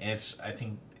year, and it's, I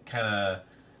think, kind of,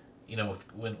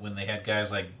 when they had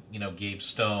guys like, Gabe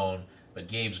Stone, but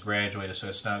Gabe's graduated, so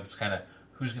it's kind of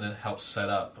who's going to help set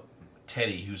up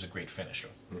Teddy, who's a great finisher.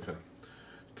 Okay.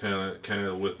 Kind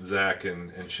of with Zach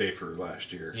and Schaefer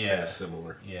last year. Yeah. Kind of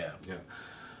similar. Yeah.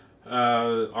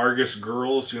 Argus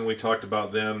girls, we talked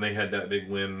about them. They had that big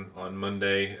win on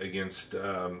Monday against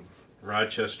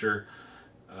Rochester.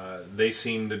 They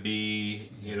seem to be,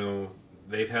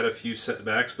 they've had a few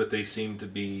setbacks, but they seem to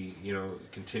be,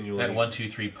 continually... That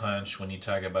 1-2-3 punch, when you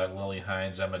talk about Lily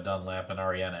Hines, Emma Dunlap, and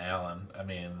Ariana Allen, I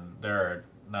mean, there are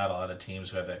not a lot of teams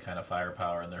who have that kind of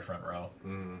firepower in their front row.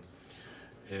 Mm-hmm.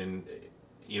 And,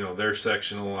 they're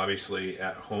sectional, obviously,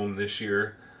 at home this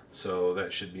year, so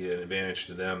that should be an advantage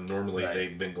to them. Normally, Right.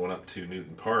 They've been going up to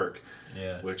Newton Park,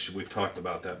 which we've talked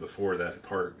about that before. That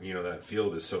park, that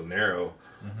field is so narrow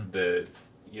that,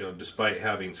 despite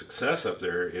having success up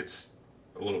there, it's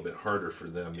a little bit harder for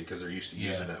them because they're used to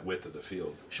using that width of the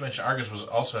field. She mentioned Argus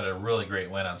also had a really great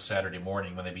win on Saturday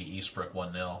morning when they beat Eastbrook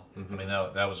 1-0. I mean,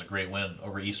 that was a great win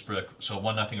over Eastbrook. So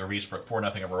 1-0 over Eastbrook,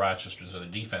 4-0 over Rochester. So the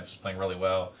defense is playing really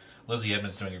well. Lizzie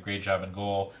Edmonds doing a great job in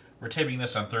goal. We're taping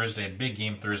this on Thursday. Big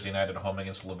game Thursday night at home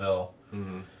against LaVille.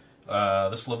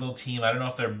 This LaVille team, I don't know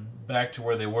if they're back to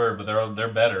where they were, but they're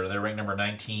better. They're ranked number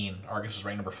 19. Argus is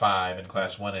ranked number 5 in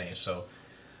Class 1A. So,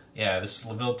 yeah, this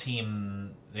LaVille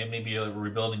team, they may be a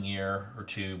rebuilding year or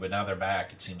two, but now they're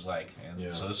back, it seems like.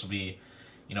 And so this will be,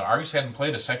 Argus hadn't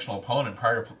played a sectional opponent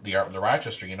prior to the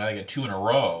Rochester game. Now they get 2 in a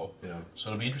row. Yeah.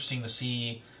 So it'll be interesting to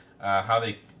see how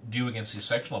they do against these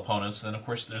sectional opponents. And then, of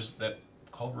course, there's that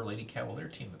Culver Lady Cavalier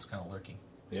team that's kind of lurking.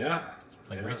 Yeah.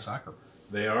 Playing great soccer.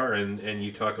 They are, and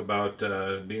you talk about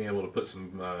being able to put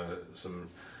some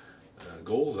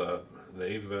goals up.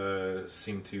 They've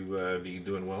seemed to be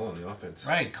doing well on the offense.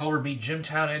 Right. Culver beat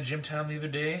Jimtown at Jimtown the other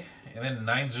day, and then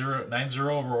 9-0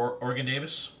 over Oregon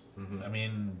Davis. I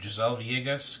mean, Giselle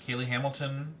Villegas, Kaylee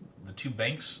Hamilton, the two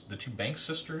Banks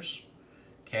sisters,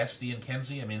 Cassidy and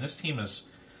Kenzie. I mean, this team has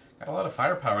got a lot of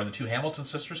firepower. And the two Hamilton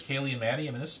sisters, Kaylee and Maddie.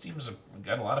 I mean, this team has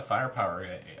got a lot of firepower.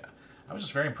 I was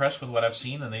just very impressed with what I've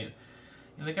seen, and they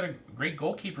got a great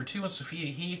goalkeeper too in Sophia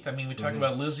Heath. I mean, we talk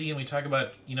about Lizzie and we talk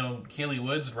about Kaylee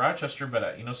Woods in Rochester,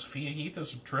 but Sophia Heath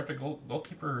is a terrific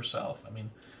goalkeeper herself. I mean,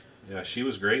 yeah, she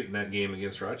was great in that game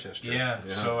against Rochester. Yeah.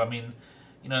 So I mean,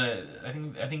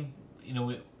 I think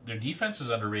their defense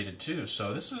is underrated too.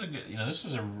 So this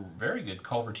is a very good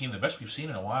Culver team, the best we've seen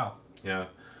in a while. Yeah.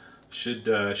 Should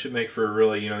make for a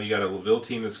really, you got a LaVille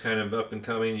team that's kind of up and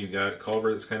coming. You got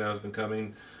Culver that's kind of up and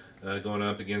coming. Going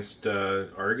up against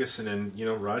Argus, and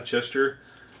then Rochester.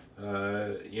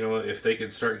 If they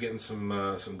could start getting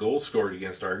some goals scored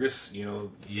against Argus, who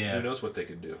knows what they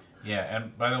could do. Yeah,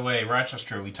 and by the way,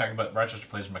 Rochester. We talked about Rochester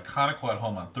plays McConaughey at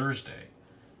home on Thursday.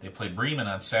 They play Bremen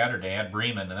on Saturday at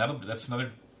Bremen, and that's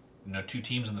another two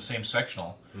teams in the same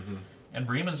sectional. And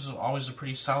Bremen's always a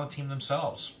pretty solid team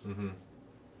themselves.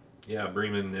 Yeah,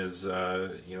 Bremen is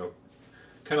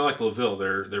kind of like LaVille,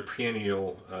 they're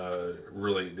perennial,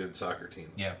 really good soccer team.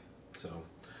 Yeah. So,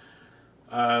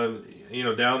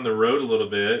 down the road a little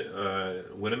bit,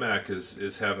 Winnemac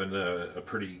is having a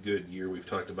pretty good year. We've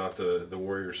talked about the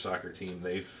Warriors soccer team.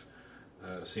 They've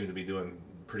seem to be doing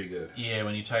pretty good. Yeah,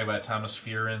 when you talk about Thomas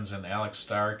Furens and Alex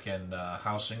Stark and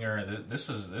Hausinger, this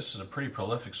is a pretty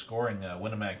prolific scoring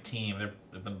Winnemac team.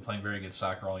 They've been playing very good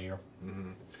soccer all year.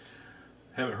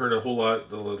 Haven't heard a whole lot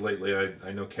lately.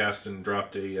 I know Caston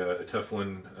dropped a tough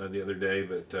one the other day,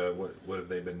 but what have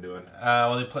they been doing?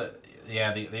 Well, they play.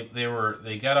 Yeah,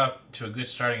 they got off to a good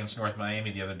start against North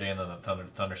Miami the other day, and then the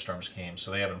thunderstorms came, so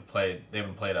they haven't played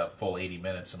a full 80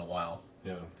 minutes in a while.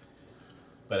 Yeah.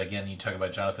 But again, you talk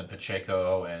about Jonathan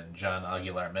Pacheco and John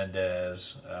Aguilar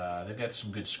Mendez. They've got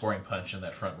some good scoring punch in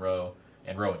that front row,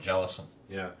 and Rowan Jellison.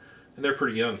 Yeah, and they're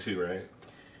pretty young too, right?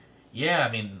 Yeah,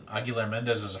 I mean, Aguilar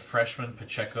Mendez is a freshman.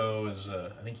 Pacheco is,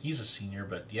 I think he's a senior,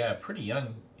 but yeah, pretty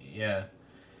young. Yeah.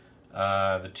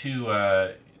 The two,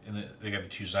 they got the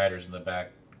two Ziders in the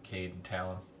back, Cade and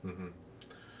Talon.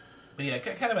 But yeah,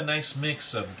 kind of a nice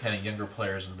mix of kind of younger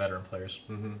players and veteran players.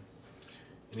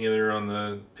 Any other on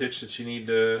the pitch that you need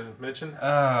to mention?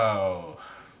 Oh.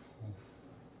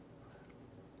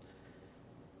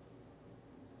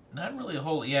 Not really a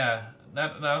whole,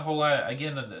 not a whole lot.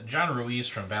 Again, John Ruiz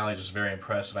from Valley is very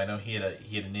impressive. I know he had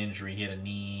an injury, he had a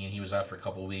knee, and he was out for a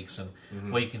couple of weeks. And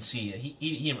well, you can see he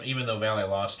even though Valley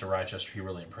lost to Rochester, he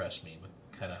really impressed me with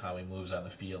kind of how he moves on the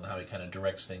field and how he kind of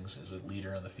directs things as a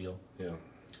leader on the field. Yeah.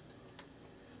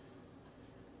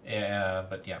 Yeah,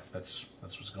 but yeah, that's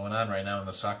what's going on right now in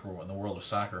the world of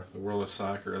soccer. The world of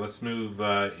soccer. Let's move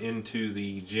into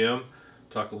the gym.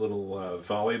 Talk a little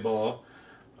volleyball.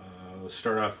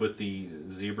 Start off with the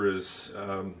Zebras.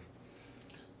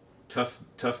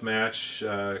 Tough match.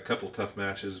 A couple tough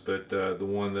matches, but the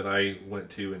one that I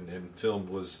went to and filmed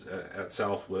was at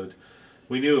Southwood.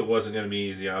 We knew it wasn't going to be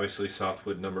easy. Obviously,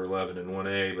 Southwood number 11 in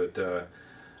 1A, but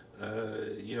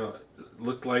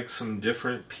looked like some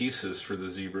different pieces for the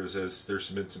Zebras, as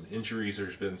there's been some injuries,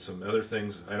 there's been some other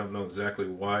things. I don't know exactly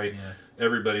why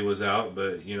everybody was out,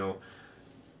 but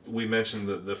we mentioned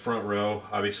that the front row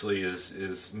obviously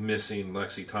is missing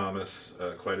Lexi Thomas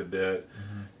quite a bit,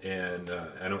 and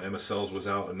I know Emma Sells was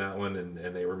out in that one,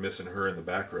 and they were missing her in the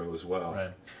back row as well.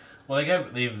 Right. Well,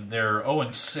 they're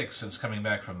 0-6 since coming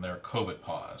back from their COVID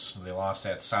pause. They lost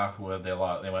at Southwood. They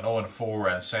went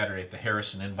 0-4 on Saturday at the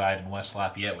Harrison Invite in West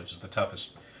Lafayette, which is the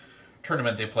toughest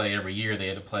tournament they play every year. They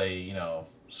had to play,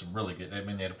 some really good. I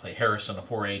mean, they had to play Harrison, a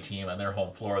 4A team, on their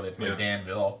home floor. They had to play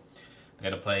Danville. They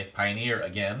had to play Pioneer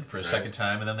again for a second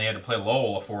time, and then they had to play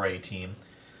Lowell, a 4A team.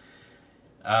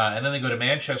 And then they go to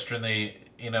Manchester, and they,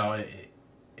 you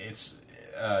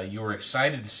were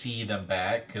excited to see them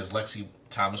back because Lexi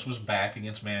Thomas was back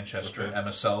against Manchester. Okay.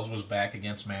 Emma Sells was back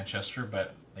against Manchester,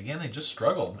 but again, they just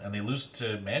struggled, and they lose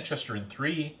to Manchester in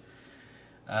 3.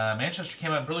 Manchester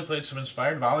came out and really played some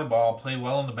inspired volleyball, played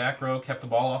well in the back row, kept the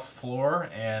ball off the floor,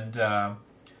 and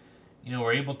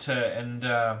were able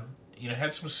to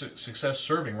had some success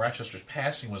serving. Rochester's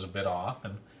passing was a bit off,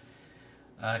 and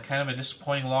kind of a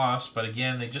disappointing loss. But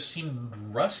again, they just seemed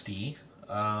rusty.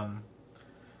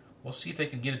 We'll see if they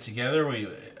can get it together.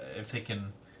 If they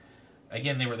can.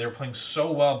 Again, they were playing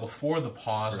so well before the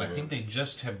pause, and I think they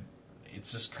just have.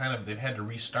 It's just kind of they've had to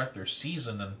restart their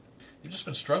season, and they've just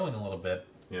been struggling a little bit.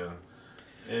 Yeah,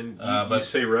 and you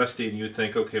say rusty, and you'd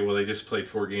think, okay, well, they just played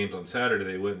 4 games on Saturday,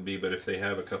 they wouldn't be. But if they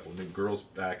have a couple new girls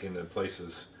back in the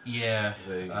places,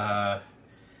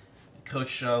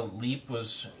 Coach Aaron Leap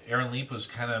was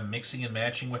kind of mixing and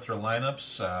matching with her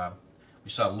lineups. We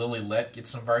saw Lily Lett get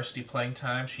some varsity playing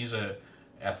time. She's a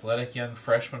athletic young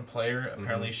freshman player.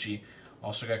 Apparently, she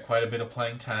also got quite a bit of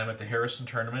playing time at the Harrison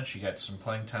tournament. She got some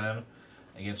playing time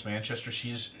against Manchester.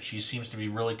 She seems to be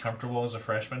really comfortable as a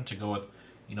freshman to go with,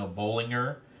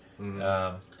 Bollinger.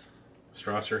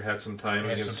 Strasser had some time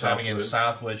against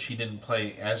Southwood. She didn't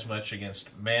play as much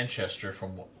against Manchester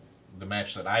from the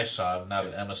match that I saw. Now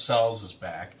that Emma Sells is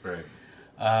back, right?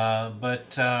 I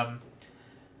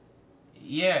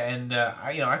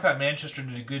thought Manchester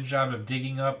did a good job of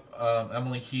digging up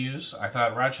Emily Hughes. I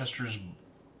thought Rochester's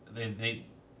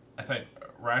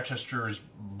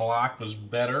block was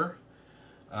better,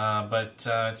 but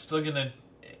it's still gonna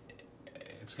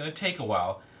take a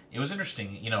while. It was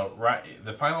interesting,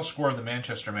 the final score of the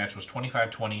Manchester match was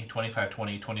 25-20,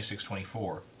 25-20,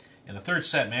 26-24. In the third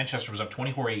set, Manchester was up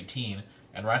 24-18,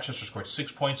 and Rochester scored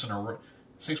 6 points in a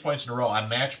row on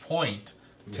match point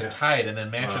to tie it, and then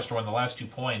Manchester won the last 2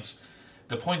 points.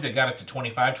 The point that got it to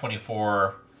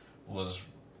 25-24 was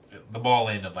the ball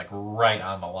landed like right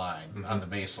on the line, on the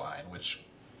baseline, which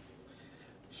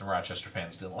some Rochester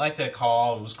fans didn't like that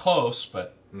call. It was close,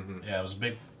 but it was a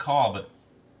big call. But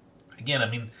again, I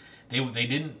mean, they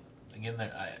didn't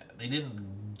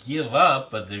give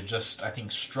up, but they're just, I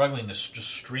think, struggling to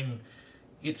just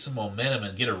get some momentum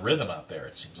and get a rhythm out there.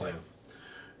 It seems like.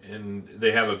 And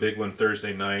they have a big one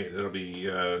Thursday night. That'll be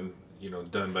done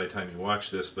by the time you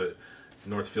watch this. But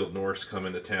Northfield North's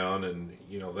coming to town, and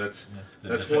that's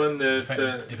one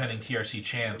that defending TRC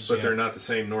champs. But they're not the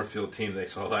same Northfield team they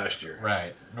saw last year.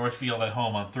 Right, Northfield at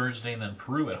home on Thursday, and then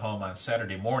Peru at home on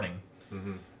Saturday morning.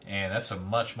 And that's a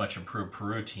much improved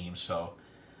Peru team. So,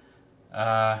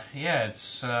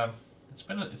 it's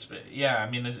been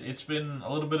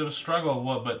a little bit of a struggle.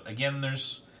 Well, but again,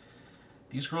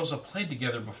 these girls have played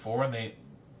together before, and they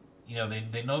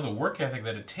know the work ethic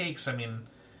that it takes. I mean,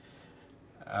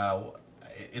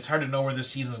 it's hard to know where this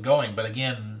season's going, but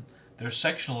again, their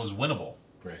sectional is winnable.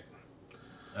 Right.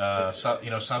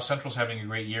 South Central's having a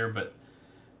great year, but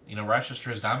Rochester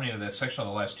has dominated that sectional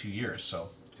the last 2 years. So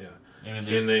yeah, I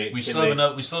mean, we still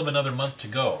have another month to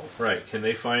go. Right? Can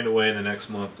they find a way in the next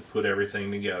month to put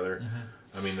everything together?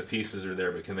 I mean, the pieces are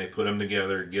there, but can they put them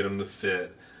together, get them to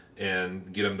fit,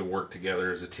 and get them to work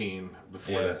together as a team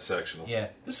before that sectional? Yeah,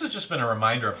 this has just been a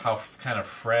reminder of how kind of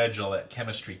fragile that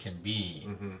chemistry can be,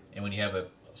 and when you have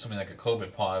something like a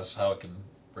COVID pause, how it can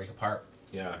break apart.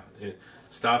 Yeah, it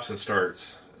stops and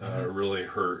starts really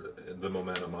hurt the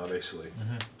momentum, obviously.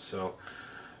 So,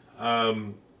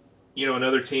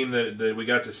 another team that we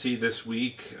got to see this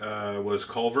week was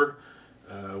Culver.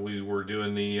 We were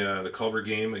doing the Culver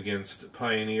game against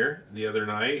Pioneer the other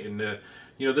night, and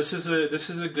this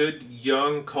is a good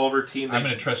young Culver team. I'm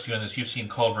going to trust you on this. You've seen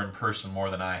Culver in person more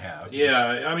than I have.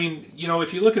 Yeah, I mean,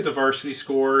 if you look at the varsity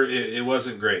score, it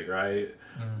wasn't great, right?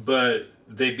 But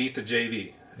they beat the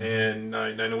JV. And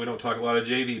I know we don't talk a lot of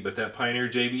JV, but that Pioneer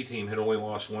JV team had only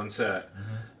lost one set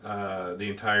the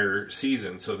entire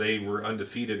season, so they were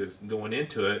undefeated going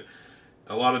into it.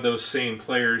 A lot of those same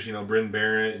players, Bryn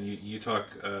Barrett, and you talk,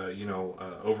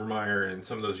 Overmeyer, and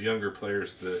some of those younger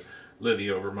players, the Livy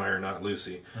Overmeyer, not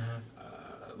Lucy.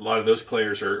 A lot of those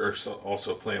players are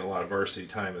also playing a lot of varsity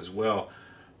time as well.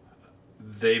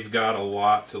 They've got a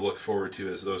lot to look forward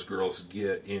to as those girls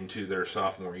get into their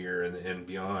sophomore year and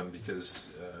beyond. Because,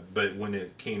 but when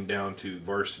it came down to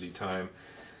varsity time,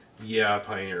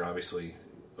 Pioneer obviously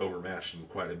overmatched them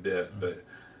quite a bit. But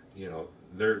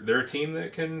they're a team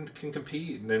that can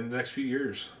compete in the next few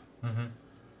years.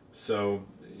 So,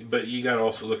 but you got to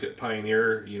also look at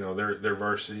Pioneer. Their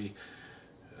varsity.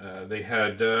 They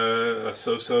had a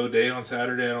so-so day on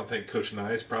Saturday. I don't think Coach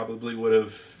Nyes probably would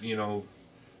have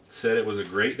said it was a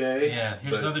great day. Yeah,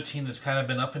 here's another team that's kind of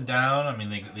been up and down. I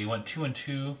mean, they went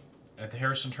 2-2 at the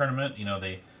Harrison tournament.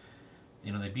 They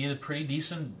beat a pretty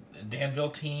decent Danville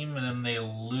team, and then they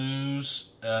lose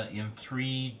in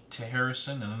 3 to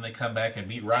Harrison, and then they come back and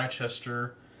beat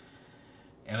Rochester,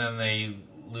 and then they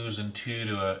lose in 2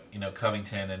 to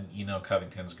Covington, and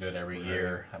Covington's good every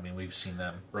year. I mean, we've seen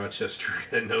them. Rochester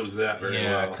knows that very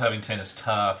well. Yeah, Covington is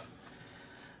tough.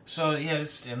 So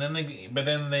and then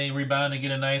they rebound and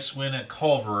get a nice win at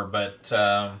Culver, but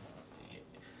so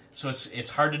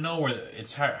it's hard to know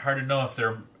hard to know if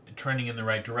they're trending in the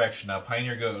right direction. Now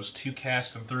Pioneer goes to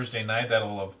Cast on Thursday night.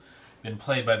 That'll have been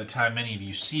played by the time many of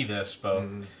you see this, but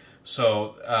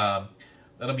so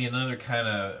that'll be another kind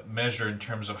of measure in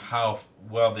terms of how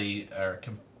well they are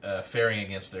faring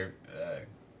against their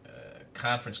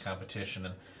conference competition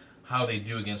and how they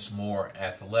do against more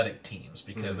athletic teams,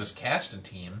 because this Caston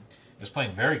team is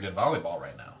playing very good volleyball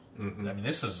right now. I mean,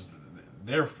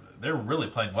 they're really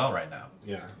playing well right now.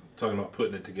 Yeah, talking about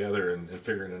putting it together and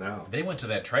figuring it out. They went to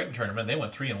that Triton tournament. They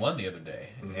went 3-1 the other day,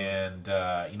 and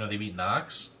they beat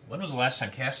Knox. When was the last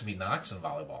time Caston beat Knox in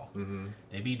volleyball?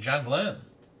 They beat John Glenn.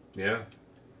 Yeah,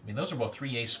 I mean, those are both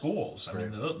 3A schools. I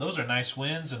mean, those are nice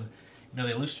wins, and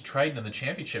they lose to Triton in the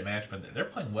championship match, but they're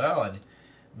playing well. And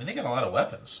I mean, they got a lot of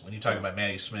weapons when you talk about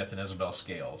Maddie Smith and Isabel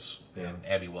Scales and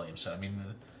Abby Williamson. I mean,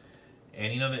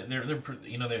 and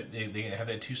they have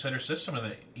that 2-setter system,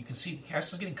 and you can see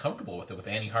Caston's getting comfortable with it with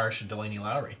Annie Harsh and Delaney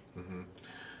Lowry.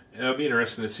 It'll be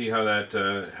interesting to see how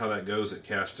that goes at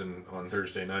Caston on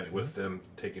Thursday night with them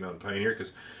taking on Pioneer,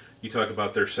 because you talk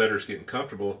about their setters getting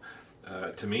comfortable.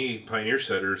 To me, Pioneer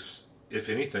setters, if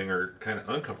anything, are kind of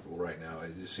uncomfortable right now.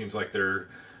 It seems like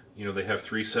they have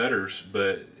 3 setters,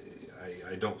 but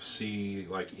I don't see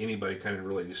like anybody kind of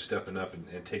really just stepping up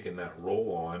and taking that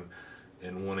role on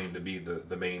and wanting to be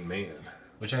the main man.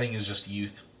 Which I think is just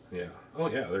youth. Yeah. Oh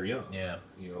yeah, they're young. Yeah.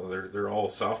 They're all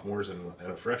sophomores and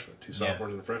a freshman, 2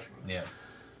 sophomores and a freshman. Yeah.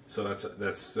 So that's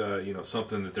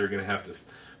something that they're going to have to.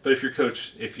 But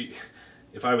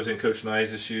if I was in Coach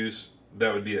Nyes' shoes,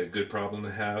 that would be a good problem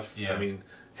to have. Yeah. I mean,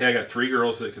 hey, I got 3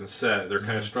 girls that can set. They're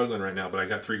kind of struggling right now, but I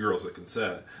got 3 girls that can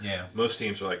set. Yeah. Most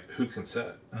teams are like, who can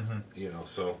set?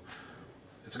 So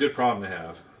it's a good problem to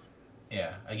have.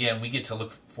 Yeah. Again, we get to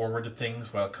look forward to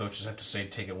things while coaches have to say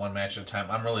take it one match at a time.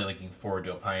 I'm really looking forward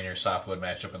to a Pioneer Southwood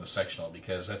matchup in the sectional,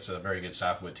 because that's a very good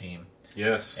Southwood team.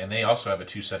 Yes. And they also have a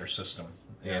 2-setter system.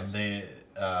 Yes. And they,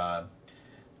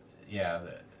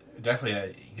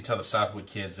 definitely, you can tell the Southwood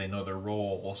kids, they know their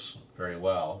roles very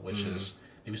well, which is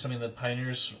maybe something that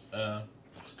Pioneers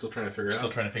still trying to figure out. Still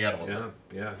trying to figure out a little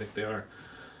bit. Yeah, I think they are.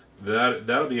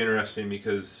 That'll be interesting,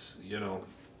 because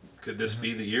could this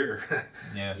be the year?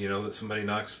 Yeah. That somebody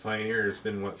knocks Pioneer. It's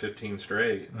been 15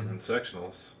 straight in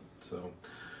sectionals. So,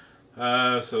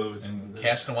 and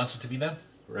Caston wants it to be them,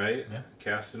 right? Yeah.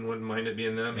 Caston wouldn't mind it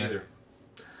being them either.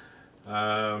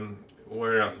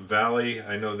 Where else? Valley,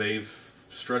 I know they've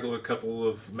struggled a couple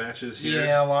of matches here.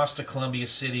 Yeah, lost to Columbia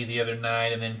City the other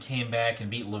night, and then came back and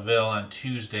beat LaVille on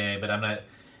Tuesday. But I'm not.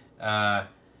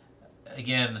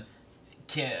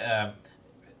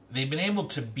 They've been able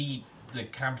to beat the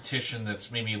competition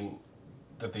that's maybe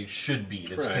that they should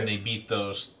beat. It's can they beat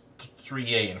those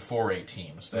 3A and 4A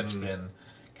teams? That's been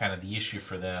kind of the issue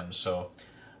for them. So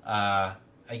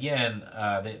again,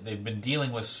 they've been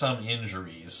dealing with some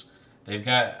injuries. They've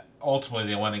got,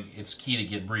 ultimately, it's key to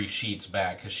get Bree Sheets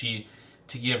back, because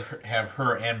have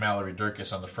her and Mallory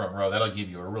Durkis on the front row, that'll give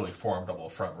you a really formidable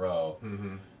front row.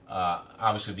 Mm-hmm.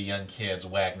 Obviously, the young kids,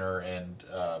 Wagner and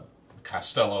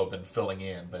Costello, have been filling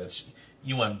in, but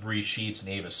you want Bree Sheets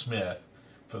and Ava Smith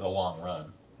for the long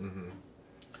run. Mm-hmm.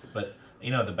 But,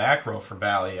 the back row for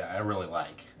Valley, I really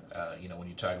like. When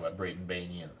you talk about Brayton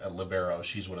Bainey and libero,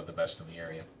 she's one of the best in the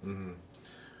area. Mm-hmm.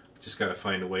 Just got to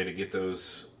find a way to get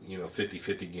those,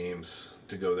 50-50 games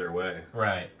to go their way.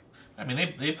 Right. I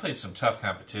mean, they played some tough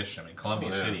competition. I mean,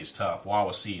 Columbia City is tough.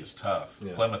 Wawasee is tough.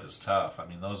 Yeah. Plymouth is tough. I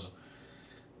mean, those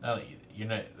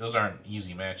aren't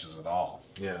easy matches at all.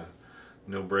 Yeah.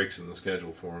 No breaks in the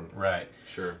schedule for them. Right.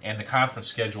 Sure. And the conference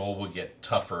schedule will get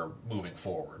tougher moving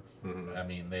forward. Mm-hmm. I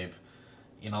mean, they've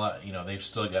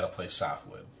still got to play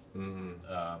Southwood.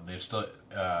 Mm-hmm. They've still.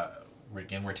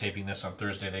 Again, we're taping this on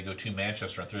Thursday. They go to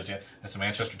Manchester on Thursday. That's a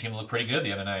Manchester team that looked pretty good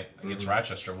the other night against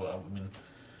Rochester. Well, I mean,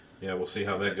 yeah, we'll see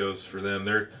how that goes for them.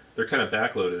 They're kind of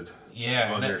backloaded.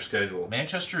 On their schedule.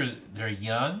 Manchester, they're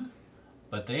young,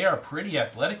 but they are pretty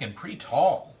athletic and pretty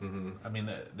tall. Mm-hmm. I mean,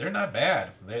 they're not bad.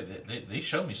 They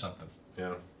showed me something.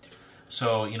 Yeah.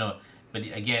 So but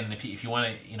again, if you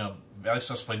want to, Valley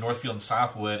South play Northfield and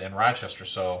Southwood and Rochester.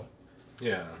 So.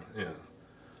 Yeah.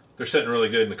 They're sitting really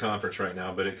good in the conference right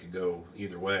now, but it could go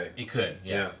either way. It could,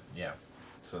 yeah.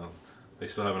 So they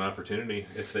still have an opportunity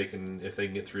if they can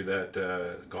get through that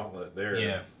gauntlet there.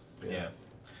 Yeah.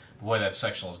 Boy, that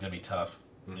sectional is going to be tough.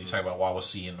 Mm-hmm. You talk about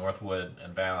Wawasee and Northwood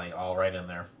and Valley, all right in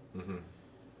there. Mm-hmm.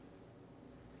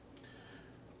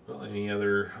 Well, any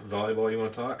other volleyball you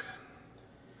want to talk?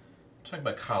 Talk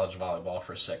about college volleyball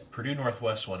for a sec. Purdue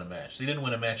Northwest won a match. They didn't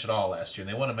win a match at all last year,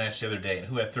 and they won a match the other day. And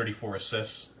who had 34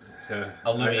 assists?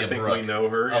 Olivia Brooke. I think we know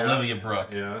her. Olivia Brooke.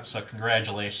 Yeah. So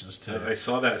congratulations to her. I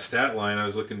saw that stat line. I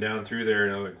was looking down through there,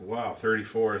 and I was like, wow,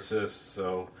 34 assists.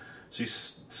 So she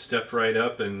stepped right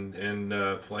up and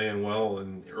playing well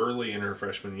and early in her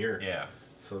freshman year. Yeah.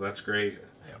 So that's great.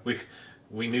 Yeah.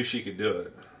 We knew she could do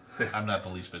it. I'm not the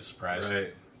least bit surprised.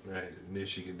 Right. Knew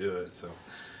she could do it. So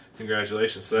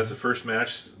congratulations. So that's the first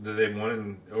match that they've won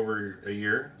in over a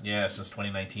year? Yeah, since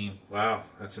 2019. Wow,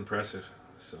 that's impressive.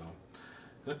 So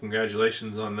well,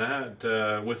 congratulations on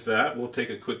that. With that, we'll take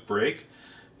a quick break,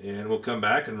 and we'll come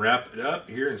back and wrap it up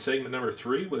here in segment number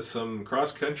 3 with some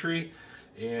cross-country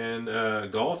and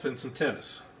golf and some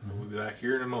tennis. We'll be back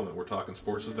here in a moment. We're talking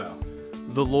sports with Val.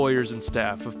 The lawyers and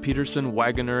staff of Peterson,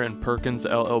 Wagoner, and Perkins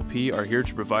LLP are here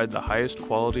to provide the highest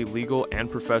quality legal and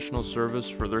professional service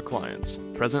for their clients,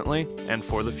 presently and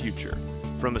for the future.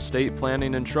 From estate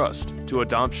planning and trust, to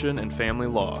adoption and family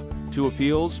law, to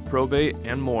appeals, probate,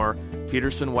 and more,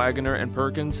 Peterson, Wagoner, and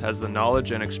Perkins has the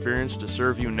knowledge and experience to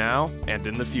serve you now and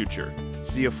in the future.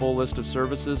 See a full list of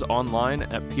services online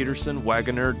at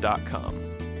petersonwagoner.com.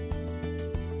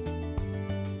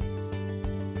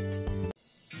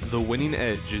 The Winning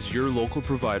Edge is your local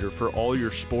provider for all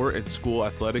your sport and school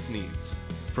athletic needs.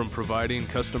 From providing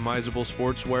customizable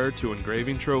sportswear to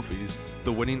engraving trophies,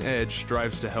 The Winning Edge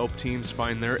strives to help teams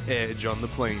find their edge on the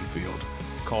playing field.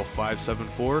 Call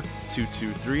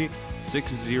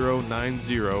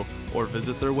 574-223-6090 or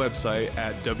visit their website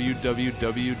at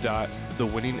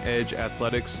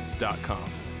www.thewinningedgeathletics.com.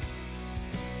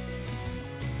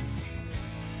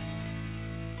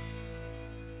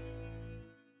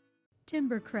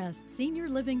 Timbercrest Senior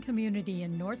Living Community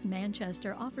in North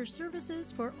Manchester offers services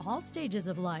for all stages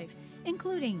of life,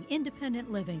 including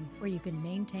independent living, where you can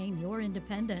maintain your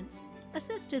independence,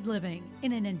 assisted living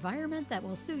in an environment that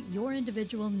will suit your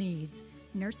individual needs,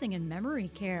 nursing and memory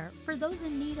care for those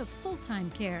in need of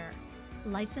full-time care.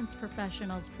 Licensed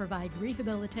professionals provide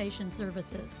rehabilitation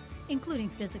services, including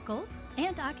physical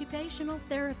and occupational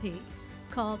therapy.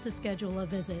 Call to schedule a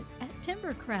visit at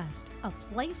Timbercrest, a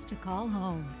place to call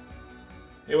home.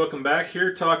 Hey, welcome back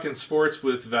here, talking sports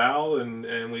with Val,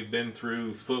 and we've been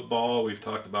through football. We've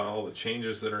talked about all the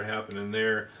changes that are happening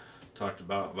there, talked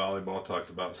about volleyball, talked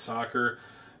about soccer.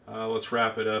 Let's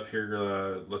wrap it up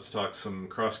here. Let's talk some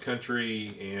cross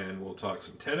country, and we'll talk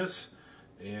some tennis,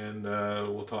 and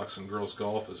we'll talk some girls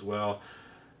golf as well.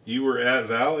 You were at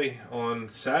Valley on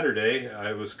Saturday.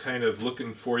 I was kind of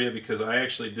looking for you because I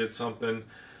actually did something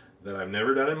that I've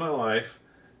never done in my life,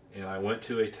 and I went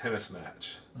to a tennis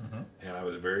match. Mm-hmm. And I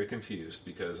was very confused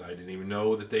because I didn't even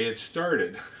know that they had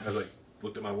started. I was like,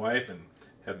 looked at my wife, and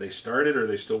have they started or are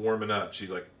they still warming up?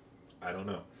 She's like, I don't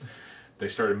know. They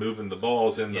started moving the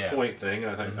balls in the point thing.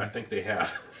 I think they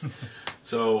have.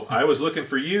 So I was looking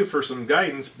for you for some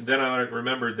guidance, but then I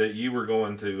remembered that you were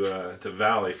going to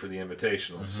Valley for the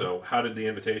Invitational. Mm-hmm. So how did the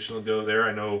Invitational go there?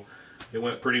 I know it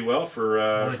went pretty well for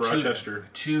Rochester.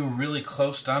 Two really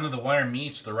close down to the wire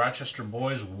meets. The Rochester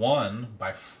boys won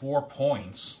by 4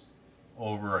 points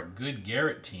over a good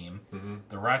Garrett team. Mm-hmm.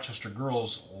 The Rochester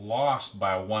girls lost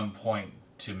by 1 point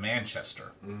to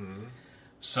Manchester. Mm-hmm.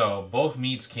 So both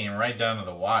meets came right down to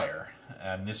the wire.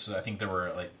 And I think there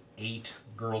were like 8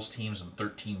 girls teams and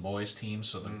 13 boys teams.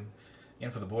 So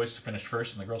for the boys to finish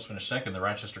first and the girls finish second, the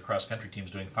Rochester cross country team's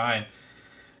doing fine.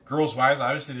 Girls wise,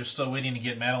 obviously they're still waiting to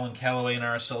get Madeline Calloway and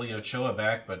Araceli Ochoa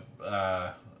back, but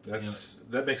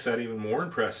that makes that even more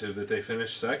impressive that they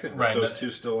finished second with those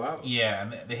two still out. Yeah,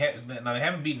 and they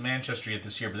haven't beaten Manchester yet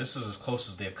this year, but this is as close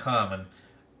as they've come. And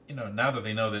now that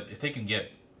they know that if they can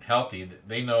get healthy,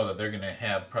 they know that they're going to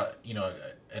have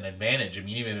an advantage. I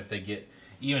mean,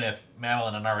 even if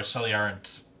Madeline and Araceli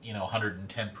aren't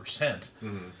 110%,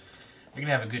 they're going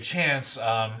to have a good chance.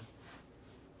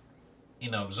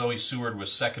 Zoe Seward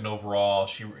was second overall.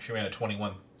 She ran a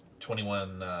 21-17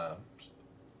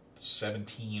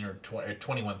 or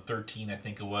 21-13, I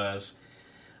think it was.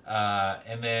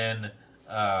 And then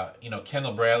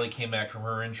Kendall Bradley came back from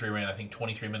her injury, ran I think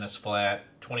 23 minutes flat,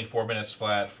 24 minutes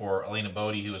flat for Elena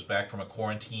Bodie, who was back from a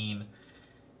quarantine.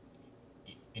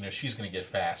 She's going to get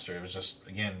faster. It was just,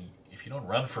 again, if you don't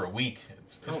run for a week,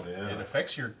 it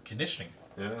affects your conditioning.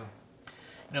 Yeah.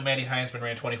 Maddie Heinzman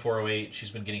ran 24:08. She's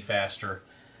been getting faster.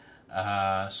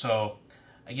 So,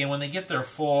 again, when they get their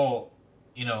full,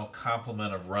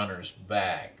 complement of runners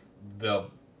back, they're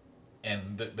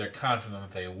confident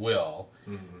that they will,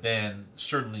 then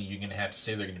certainly you're going to have to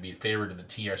say they're going to be favored in the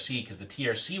TRC, because the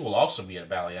TRC will also be at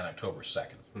Valley on October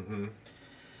 2nd. Mm-hmm.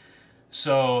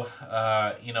 So,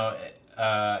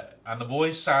 on the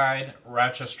boys' side,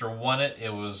 Rochester won it.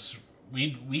 It was,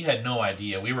 we had no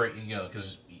idea. We were,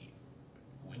 because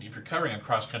if you're covering a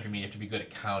cross-country meet, you have to be good at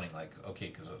counting. Like,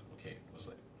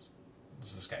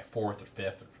 was this guy 4th or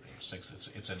 5th or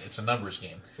 6th? It's a numbers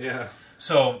game. Yeah.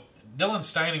 So Dylan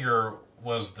Steininger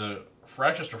was the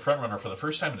Rochester frontrunner for the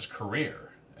first time in his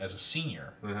career as a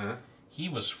senior. Mm-hmm. He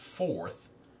was 4th.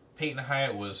 Peyton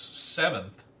Hyatt was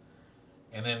 7th.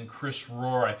 And then Chris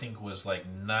Rohr, I think, was like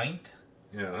 9th.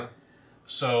 Yeah.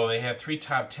 So they had 3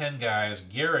 top 10 guys.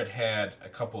 Garrett had a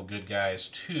couple of good guys,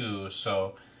 too.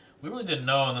 So we really didn't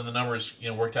know, and then the numbers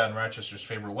worked out in Rochester's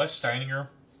favor. Wes Steininger,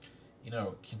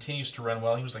 continues to run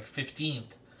well. He was like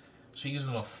 15th, so he gives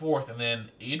them a 4th. And then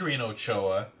Adrian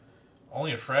Ochoa,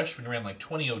 only a freshman, ran like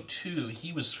 20:02.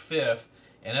 He was 5th,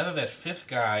 and now that 5th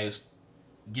guy is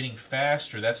getting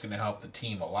faster, that's going to help the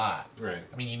team a lot. Right.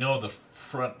 I mean, who the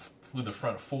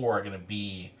front 4 are going to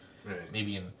be,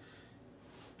 maybe in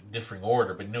differing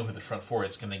order, but who the front 4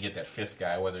 is going to get that 5th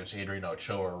guy, whether it's Adrian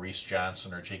Ochoa or Reese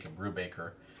Johnson or Jacob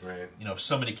Brubaker. Right. If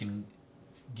somebody can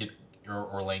get,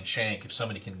 or Lane Shank, if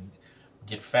somebody can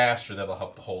get faster, that'll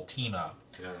help the whole team out.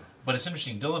 Yeah. But it's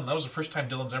interesting, Dylan, that was the first time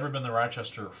Dylan's ever been the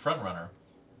Rochester front runner.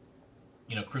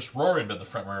 Chris Rohr had been the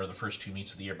front runner the first 2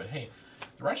 meets of the year, but hey,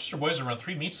 the Rochester boys have run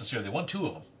 3 meets this year. They won 2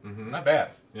 of them. Mm-hmm. Not bad.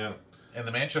 Yeah. And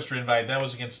the Manchester invite, that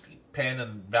was against Penn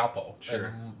and Valpo, sure,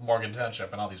 and Morgan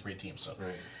Township, and all these great teams. So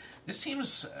this team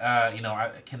is,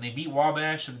 can they beat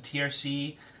Wabash at the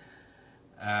TRC?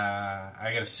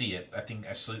 I got to see it.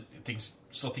 I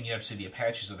still think you have to say the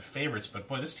Apaches are the favorites, but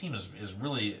boy, this team is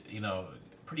really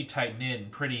pretty tight knit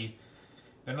and pretty.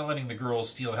 They're not letting the girls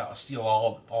steal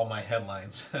all my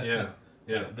headlines. Yeah.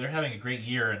 They're having a great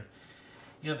year,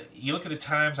 and you look at the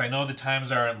times. I know the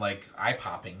times aren't like eye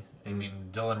popping. I mean,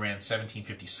 Dylan ran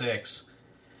 17:56,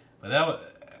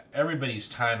 but everybody's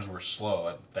times were slow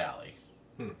at Valley,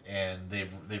 and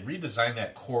they've redesigned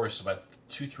that course about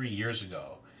 2-3 years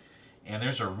ago. And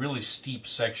there's a really steep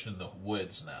section in the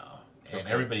woods now. And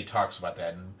everybody talks about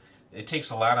that. And it takes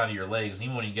a lot out of your legs. And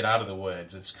even when you get out of the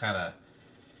woods, it's kind of...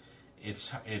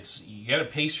 you got to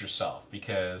pace yourself.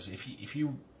 Because if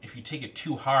you take it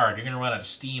too hard, you're going to run out of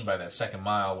steam by that 2nd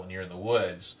mile when you're in the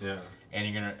woods. Yeah.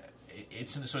 And you're going to...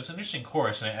 So it's an interesting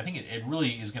course. And I think it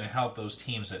really is going to help those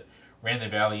teams that ran the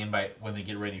Valley Invite when they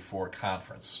get ready for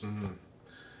conference. Mm-hmm.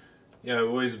 Yeah,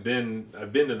 I've been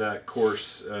to that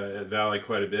course at Valley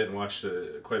quite a bit and watched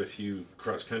quite a few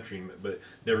cross country, but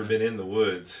never been in the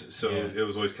woods. So it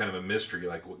was always kind of a mystery,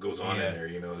 like what goes on in there.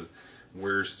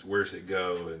 Where's it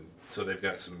go? And so they've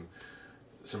got some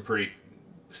pretty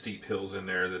steep hills in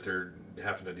there that they're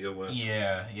having to deal with.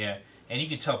 Yeah, and you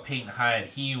can tell Peyton Hyatt,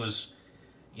 he was,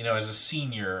 as a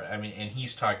senior. I mean, and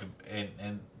he's talked,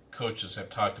 and coaches have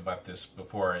talked about this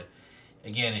before.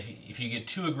 Again, if you get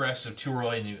too aggressive too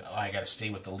early and I got to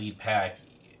stay with the lead pack,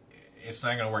 it's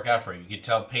not going to work out for you. You could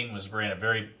tell Peyton was ran a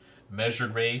very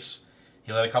measured race.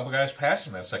 He let a couple guys pass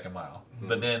him that 2nd mile,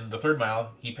 but then the 3rd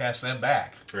mile he passed them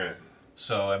back. Right.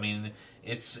 So I mean,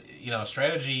 it's,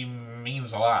 strategy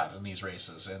means a lot in these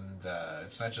races, and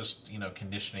it's not just,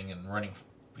 conditioning and running,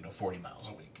 40 miles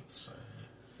a week. It's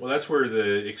well, that's where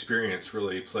the experience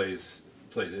really plays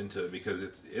into it, because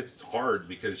it's hard,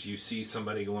 because you see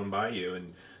somebody going by you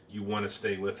and you want to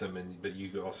stay with them, but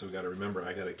you also got to remember,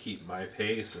 I got to keep my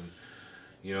pace, and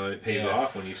it pays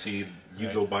off when you see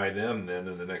you go by them then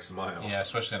in the next mile. Yeah,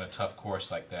 especially on a tough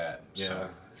course like that. Yeah. So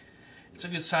it's a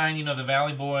good sign. The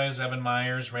Valley boys, Evan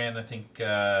Myers ran, I think,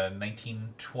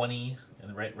 1920,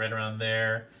 and right around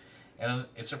there. And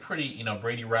it's a pretty,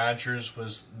 Brady Rogers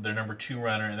was their number 2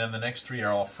 runner, and then the next 3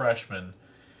 are all freshmen.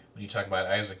 When you talk about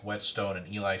Isaac Whetstone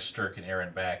and Eli Stirk and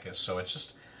Aaron Backus. So it's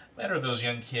just a matter of those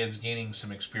young kids gaining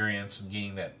some experience and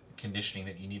gaining that conditioning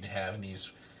that you need to have in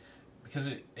these. Because,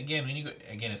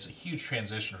 it's a huge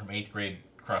transition from 8th grade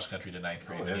cross-country to 9th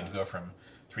grade. You need to go from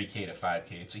 3K to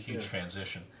 5K. It's a huge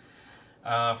transition.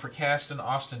 For Caston,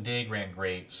 Austin Daig ran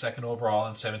great. 2nd overall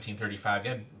in 17:35.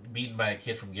 Got beaten by a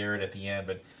kid from Garrett at the end,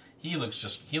 but he looked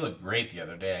great the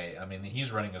other day. I mean,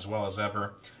 he's running as well as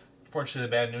ever. Fortunately,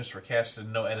 the bad news for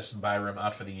Caston, no Edison Byram,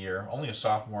 out for the year. Only a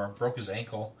sophomore, broke his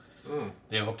ankle.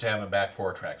 They hope to have him back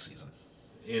for a track season.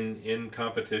 In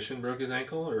competition, broke his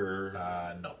ankle, or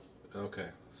no? Okay,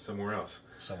 somewhere else.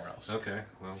 Okay,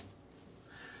 well,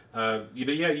 but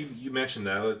yeah, you mentioned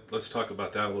that. Let's talk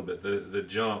about that a little bit. The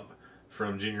jump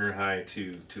from junior high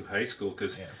to high school,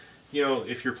 because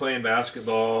if you're playing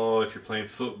basketball, if you're playing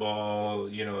football,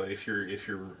 if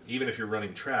you're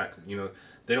running track,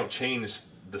 they don't change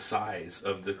the size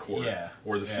of the court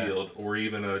or the field, or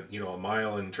even a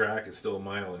mile in track is still a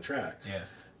mile in track. Yeah.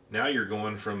 Now you're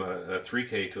going from a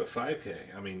 3K to a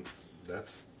 5K. I mean,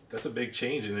 that's a big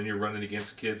change, and then you're running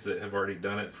against kids that have already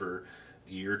done it for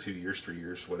a year, 2 years, 3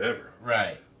 years, whatever.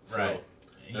 Right. So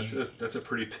that's a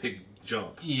pretty big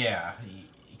jump. Yeah.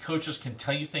 Coaches can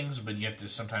tell you things, but you have to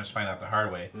sometimes find out the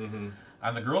hard way. Mm-hmm.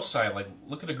 On the girls' side,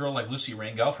 look at a girl like Lucy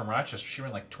Rangel from Rochester. She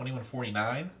ran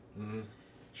 21:49. Mm-hmm.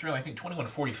 She ran, I think,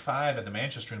 21:45 at the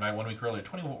Manchester invite 1 week earlier.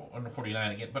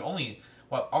 21:49 again, but only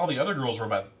while all the other girls were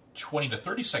about 20 to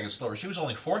 30 seconds slower. She was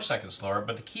only 4 seconds slower.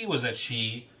 But the key was that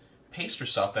she paced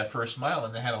herself that first mile,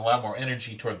 and they had a lot more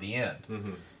energy toward the end.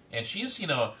 Mm-hmm. And she's,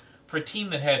 for a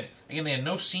team that had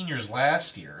no seniors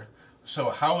last year.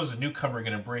 So how is a newcomer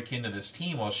going to break into this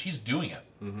team? Well, she's doing it.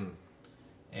 Mm-hmm.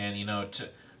 And,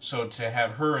 to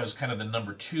have her as kind of the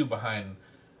number 2 behind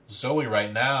Zoe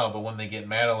right now, but when they get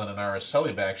Madeline and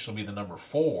Araceli back, she'll be the number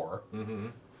 4. Mm-hmm.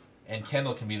 And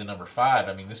Kendall can be the number 5.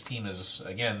 I mean, this team is,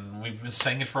 again, we've been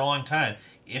saying it for a long time.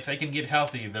 If they can get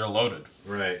healthy, they're loaded.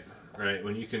 Right.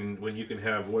 When you can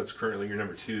have what's currently your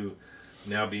number 2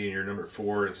 now being your number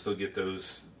 4 and still get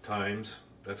those times,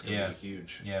 that's going to be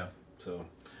huge. Yeah. So,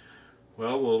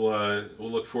 well,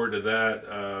 we'll look forward to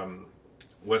that.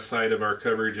 West side of our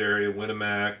coverage area,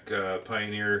 Winnemac,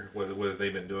 Pioneer, what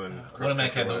they've been doing.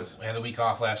 Winnemac had the week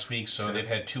off last week, so they've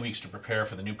had 2 weeks to prepare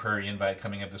for the New Prairie Invite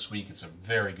coming up this week. It's a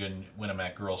very good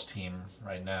Winnemac girls team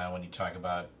right now when you talk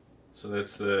about. So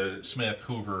that's the Smith,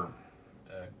 Hoover,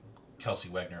 Kelsey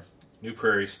Wegner. New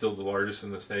Prairie still the largest in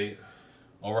the state.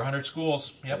 Over 100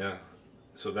 schools. Yep. Yeah.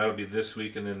 So that'll be this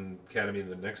week, and then Academy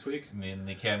the next week. And then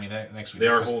the Academy next week. They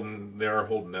are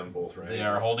holding them both, right? They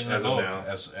are holding them both,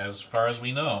 as far as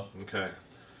we know. Okay.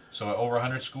 So over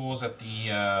 100 schools at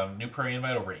the New Prairie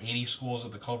Invite, over 80 schools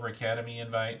at the Culver Academy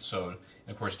Invite. So, and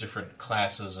of course, different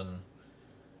classes, and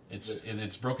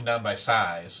it's broken down by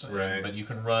size. Right. But you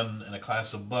can run in a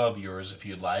class above yours if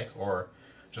you'd like, or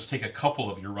just take a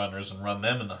couple of your runners and run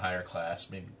them in the higher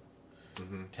class, maybe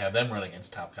to have them run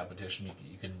against top competition.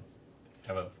 You can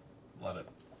have a lot of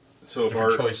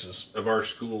different choices. Of our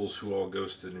schools, who all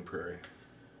goes to New Prairie?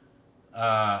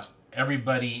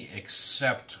 Everybody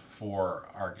except for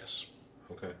Argus.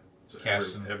 Okay. So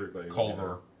Caston, everybody.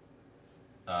 Culver,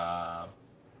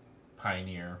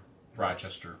 Pioneer,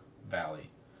 Rochester, Valley,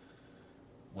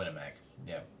 Winnemac.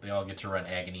 Yeah, they all get to run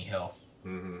Agony Hill.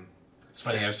 Mm-hmm. It's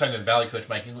funny, I was talking with Valley coach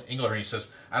Mike Engler, and he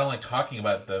says, I don't like talking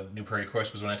about the New Prairie course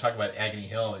because when I talk about Agony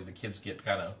Hill, the kids get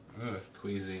kind of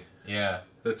queasy. Yeah.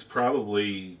 That's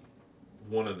probably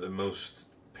one of the most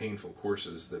painful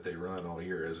courses that they run all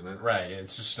year, isn't it? Right.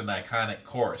 It's just an iconic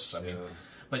course. I mean,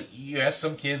 but you ask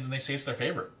some kids and they say it's their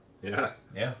favorite. Yeah.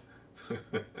 Yeah. You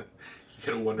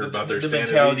gotta wonder about their sanity.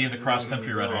 The mentality of the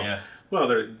cross-country runner, yeah. Well,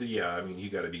 I mean, you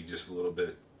got to be just a little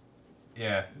bit...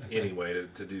 Yeah. Anyway,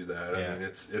 to do that, I mean,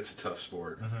 it's a tough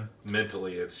sport. Mm-hmm.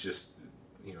 Mentally, it's just,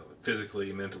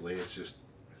 physically, mentally, it's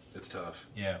tough.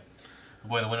 Yeah.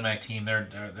 Boy, the Winnemac team, they're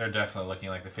definitely looking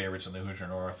like the favorites in the Hoosier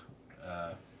North.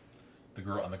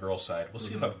 On the girls' side, we'll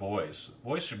see about the boys.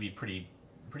 Boys should be pretty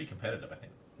competitive, I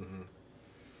think. Mm-hmm.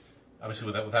 Obviously,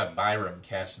 without Byram,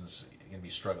 Caston's going to be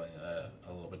struggling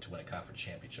a little bit to win a conference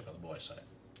championship on the boys' side.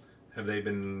 Have they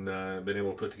been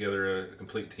able to put together a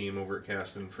complete team over at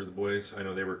Caston for the boys? I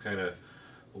know they were kind of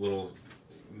a little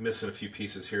missing a few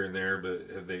pieces here and there, but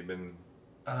have they been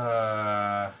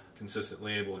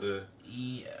consistently able to?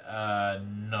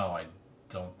 No, I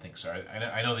don't think so.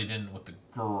 I know they didn't with the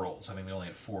girls. I think they only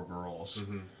had 4 girls.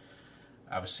 Mm-hmm.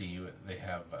 Obviously, they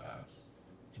have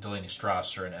Delaney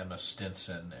Strasser and Emma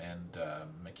Stinson and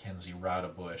Mackenzie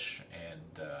Rodebush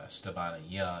and Stevana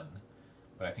Young,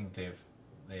 but I think they have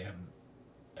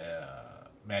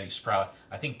Maddie Sprout.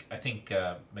 I think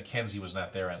Mackenzie was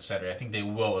not there on Saturday. I think they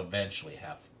will eventually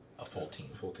have a full team.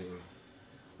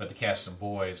 But the Caston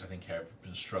boys, I think, have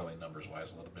been struggling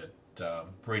numbers-wise a little bit.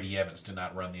 Brady Evans did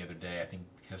not run the other day, I think,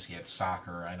 because he had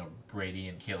soccer. I know Brady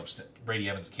Evans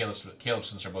and Caleb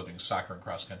Stinson are both doing soccer and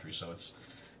cross-country, so it's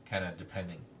kind of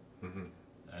depending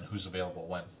on who's available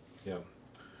when. Yeah.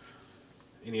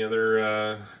 Any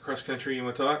other cross-country you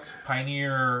want to talk?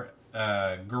 Pioneer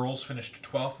girls finished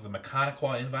 12th at the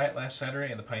Mechanical Invite last Saturday,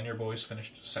 and the Pioneer boys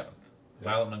finished 7th. Yeah.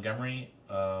 Violet Montgomery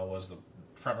was the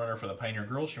front runner for the Pioneer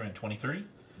girls. She ran 20:30.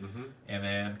 And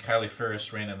then Kylie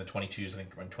Ferris ran in the 22s, I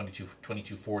think ran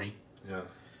 22:40. Yeah.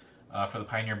 For the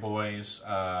Pioneer boys,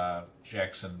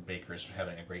 Jackson Baker is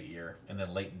having a great year. And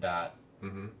then Leighton Dott.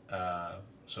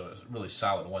 So it's really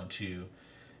solid 1-2.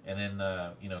 And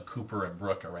then, Cooper and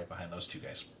Brooke are right behind those two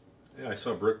guys. Yeah, I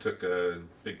saw Brooke took a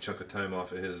big chunk of time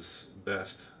off of his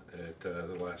best at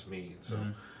the last meet. So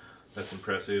that's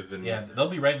impressive. And yeah, they'll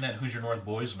be right in that Who's Your North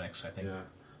boys mix, I think. Yeah.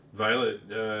 Violet,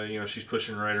 she's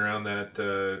pushing right around that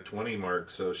 20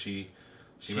 mark, so she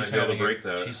might be able to break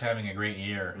that. She's having a great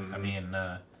year. I mean,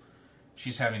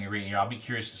 she's having a great year. I'll be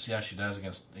curious to see how she does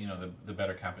against the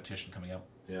better competition coming up.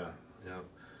 Yeah.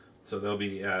 So they'll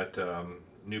be at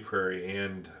New Prairie,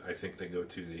 and I think they go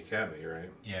to the academy, right?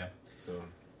 Yeah. So.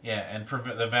 Yeah, and for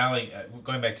the Valley,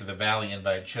 going back to the Valley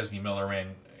invite, Chesney Miller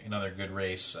ran another good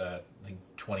race. I think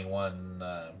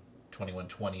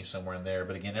 21:20 somewhere in there.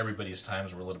 But again, everybody's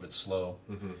times were a little bit slow.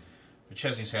 But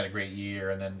Chesney's had a great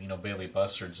year, and then Bailey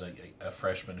Bussard's a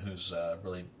freshman who's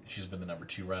she's been the number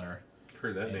 2 runner.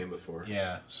 Heard that name before.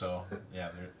 Yeah, so yeah,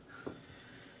 they're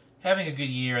having a good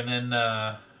year, and then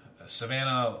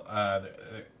Savannah.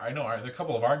 I know there are a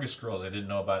couple of Argus girls I didn't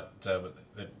know about that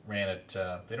ran it.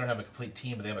 They don't have a complete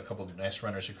team, but they have a couple of nice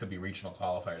runners who could be regional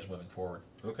qualifiers moving forward.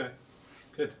 Okay,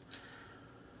 good.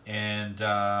 And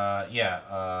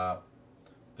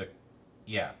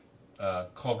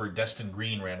Culver Destin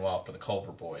Green ran well for the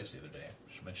Culver boys the other day.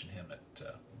 I should mention him at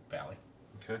Valley.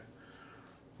 Okay.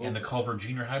 And the Culver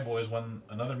Junior High boys won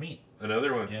another meet.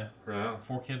 Another one? Yeah. Wow.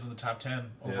 4 kids in the top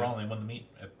 10 overall, and they won the meet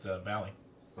at Valley.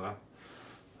 Wow.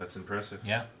 That's impressive.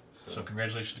 Yeah. So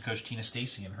congratulations to Coach Tina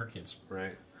Stacy and her kids.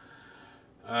 Right.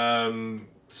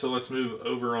 So let's move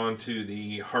over on to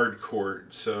the hard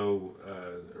court. So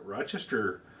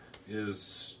Rochester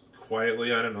is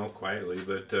quietly,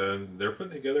 but they're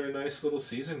putting together a nice little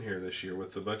season here this year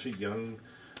with a bunch of young,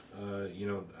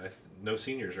 no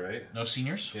seniors, right? No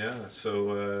seniors? Yeah,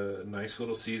 so nice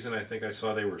little season. I think I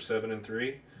saw they were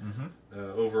 7-3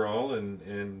 overall,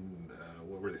 and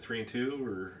what were they, 3-2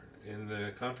 or in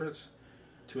the conference?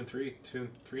 2-3,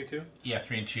 3-2. Yeah,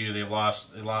 3-2. They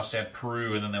lost at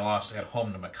Peru, and then they lost at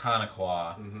home to Mechanical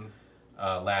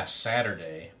last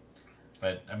Saturday.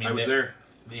 But I mean, I was there.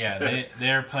 Yeah,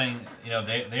 they're playing.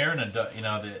 They're in a.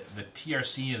 The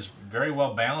TRC is very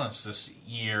well balanced this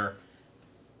year.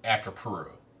 After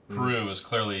Peru, Peru is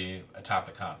clearly atop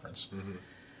the conference.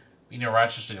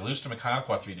 Rochester, they lose to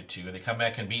Mechanical 3-2. They come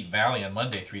back and beat Valley on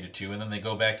Monday 3-2, and then they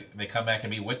come back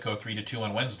and beat Whitco 3-2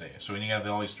 on Wednesday. So when you have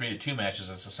all these 3-2 matches,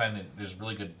 it's a sign that there's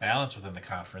really good balance within the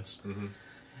conference.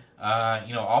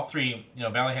 All three.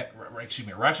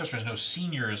 Rochester has no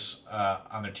seniors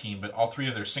on their team, but all 3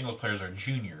 of their singles players are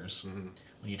juniors.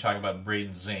 When you talk about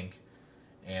Braden Zink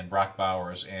and Brock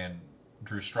Bowers and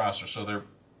Drew Strasser, so they're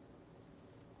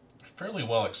fairly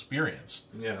well experienced.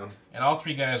 Yeah. And all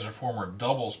 3 guys are former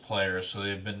doubles players, so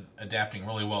they've been adapting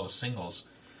really well to singles.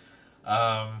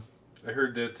 I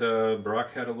heard that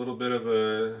Brock had a little bit of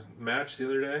a match the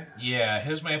other day. Yeah,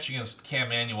 his match against Cam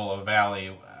Manuel of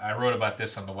Valley, I wrote about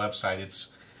this on the website. It's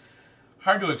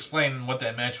hard to explain what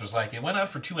that match was like. It went on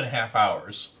for 2.5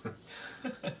 hours.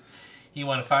 He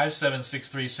won 5-7,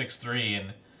 6-3, 6-3,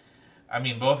 and I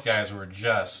mean, both guys were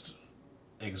just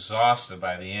exhausted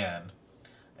by the end.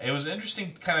 It was an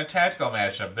interesting kind of tactical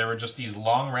matchup. There were just these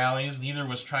long rallies. Neither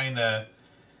was trying to...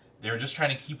 They were just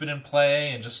trying to keep it in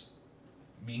play and just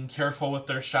being careful with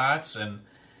their shots. And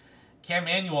Cam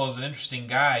Manuel is an interesting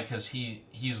guy because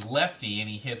he's lefty and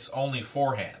he hits only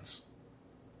forehands.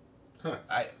 Huh.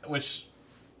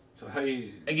 So how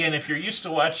you... Again, if you're used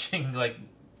to watching like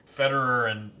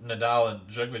Federer and Nadal and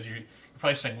Djokovic, you're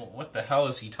probably saying, well, what the hell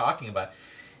is he talking about?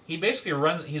 He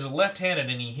basically he's left-handed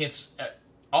and he hits,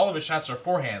 all of his shots are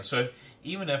forehand. So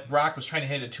even if Brock was trying to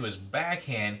hit it to his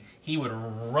backhand, he would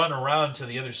run around to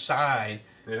the other side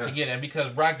to get it. And because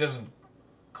Brock doesn't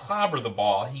clobber the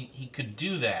ball, he could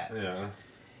do that. Yeah.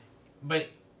 But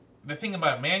the thing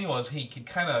about Manuel is he could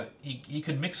he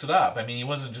could mix it up. I mean, he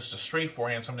wasn't just a straight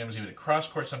forehand. Sometimes he would cross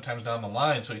court, sometimes down the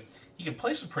line. So he could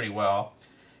place it pretty well.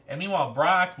 And meanwhile,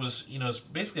 Brock was, is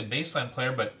basically a baseline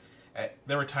player, but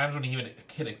there were times when he would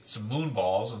hit some moon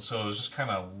balls, and so it was just kind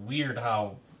of weird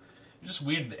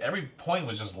weird. Every point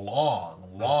was just long,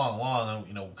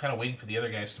 kind of waiting for the other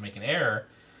guys to make an error.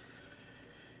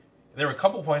 There were a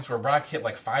couple points where Brock hit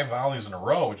like 5 volleys in a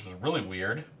row, which was really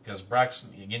weird, because Brock's,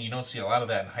 again, you don't see a lot of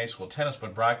that in high school tennis,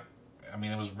 but Brock, I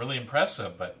mean, it was really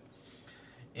impressive, but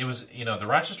it was, the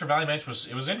Rochester Valley match was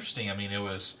interesting. I mean, it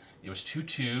was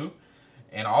 2-2,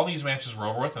 and all these matches were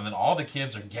over with, and then all the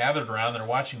kids are gathered around, they're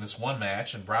watching this one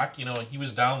match, and Brock, he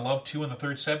was down love 2 in the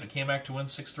third set, but came back to win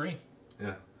 6-3.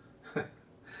 Yeah.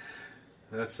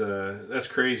 That's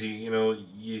crazy.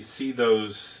 You see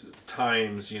those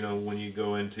times, when you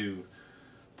go into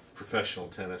professional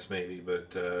tennis, maybe,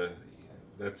 but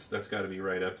that's got to be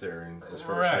right up there as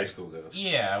far as high school goes.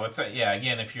 Yeah,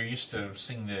 again, if you're used to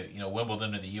seeing the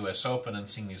Wimbledon or the U.S. Open and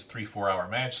seeing these 3-4 hour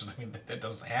matches, I mean, that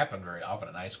doesn't happen very often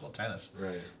in high school tennis.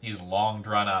 Right. These long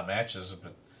drawn out matches,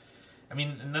 but I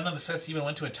mean, none of the sets even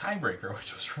went to a tiebreaker,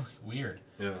 which was really weird.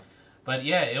 Yeah. But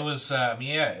yeah, it was.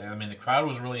 The crowd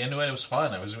was really into it. It was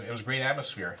fun. It was a great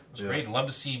atmosphere. It was great. I'd love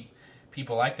to see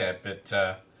people like that. But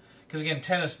because again,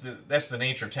 tennis, that's the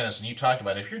nature of tennis. And you talked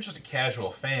about it. If you're just a casual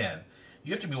fan,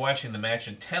 you have to be watching the match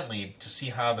intently to see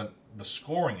how the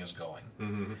scoring is going.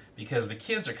 Mm-hmm. Because the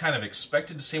kids are kind of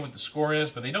expected to say what the score is,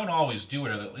 but they don't always do it,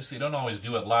 or at least they don't always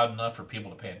do it loud enough for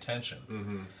people to pay attention.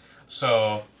 Mm-hmm.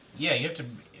 So yeah, you have to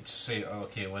say,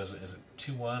 okay, what is it? Is it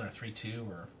 2-1 or 3-2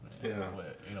 or? Yeah.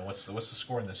 What's the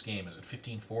score in this game? Is it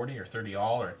 15-40 or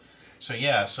 30-all? Or so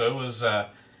it was.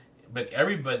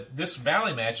 But this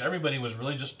Valley match, everybody was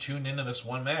really just tuned into this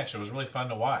one match. It was really fun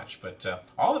to watch. But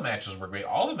all the matches were great.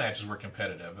 All the matches were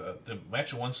competitive. The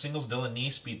match of one singles, Dylan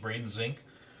Neese beat Braden Zink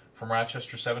from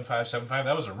Rochester 7-5, 7-5.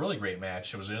 That was a really great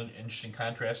match. It was an interesting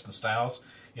contrast in styles.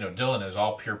 Dylan is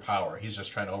all pure power. He's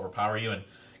just trying to overpower you.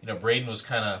 And Braden was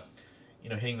kind of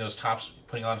hitting those tops,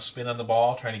 putting on a spin on the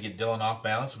ball, trying to get Dylan off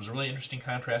balance. It was a really interesting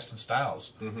contrast in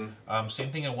styles. Mm-hmm.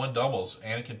 Same thing in one doubles.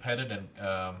 Anakin Pettit and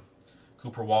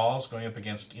Cooper Walls going up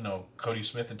against Cody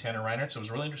Smith and Tanner Reinertz. It was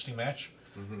a really interesting match.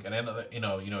 Mm-hmm. And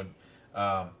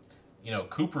then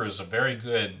Cooper is a very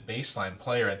good baseline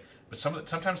player, but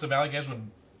sometimes the Valley guys would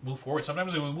move forward.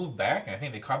 Sometimes they would move back, and I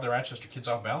think they caught the Rochester kids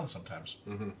off balance sometimes.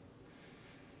 Mm-hmm.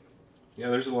 Yeah,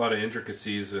 there's a lot of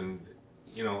intricacies and.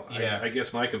 I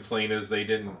guess my complaint is they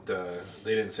didn't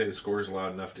say the scores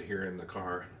loud enough to hear in the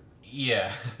car.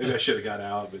 Yeah. Maybe I should have got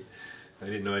out, but I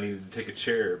didn't know I needed to take a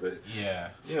chair. But yeah,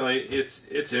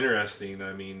 it's interesting.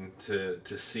 I mean, to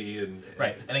see and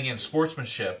right. And again,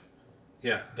 sportsmanship.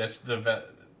 Yeah. That's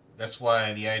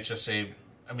why the IHSA.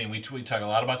 I mean, we talk a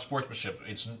lot about sportsmanship.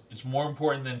 It's more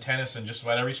important than tennis in just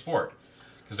about every sport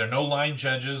because there are no line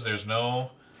judges. There's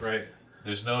no right.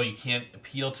 There's no. You can't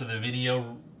appeal to the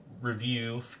video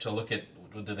review to look at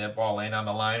did that ball land on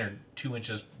the line or 2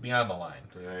 inches beyond the line.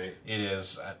 Right. It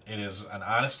is an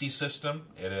honesty system.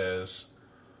 It is.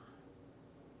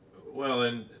 Well,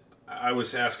 and I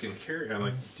was asking Carrie, I'm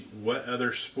like, what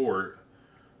other sport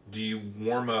do you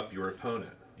warm up your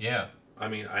opponent? Yeah. I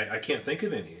mean, I can't think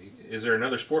of any. Is there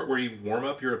another sport where you warm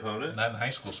up your opponent? Not in high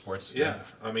school sports. Yeah.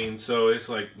 I mean, so it's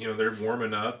like, they're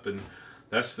warming up, and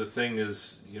that's the thing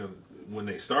is, when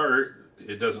they start,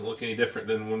 it doesn't look any different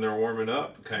than when they're warming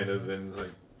up, kind of, and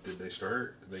like, did they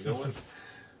start? Are they going?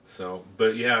 So,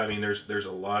 but yeah, I mean, there's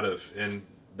a lot of, and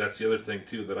that's the other thing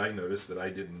too that I noticed that I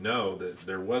didn't know, that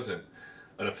there wasn't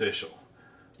an official.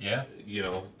 Yeah.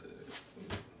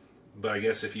 But I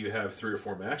guess if you have 3 or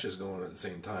 4 matches going at the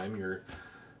same time,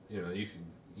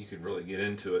 you could really get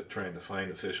into it trying to find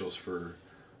officials for,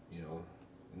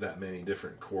 that many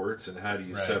different courts, and how do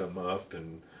you set them up,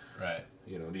 and right.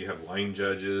 Do you have line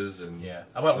judges? And yeah,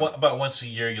 about once a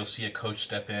year you'll see a coach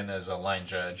step in as a line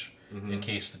judge mm-hmm. in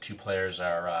case the two players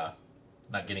are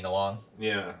not getting along.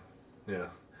 Yeah.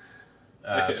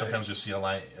 Sometimes you'll see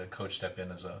a coach step in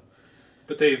as a.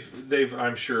 But they've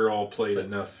I'm sure all played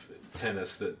enough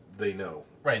tennis that they know.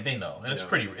 Right, they know, and it's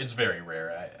very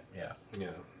rare. Yeah.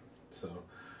 So,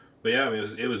 but yeah, I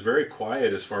mean, it was very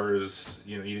quiet as far as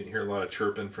you didn't hear a lot of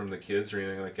chirping from the kids or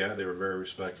anything like that. They were very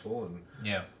respectful, and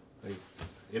yeah.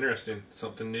 Interesting,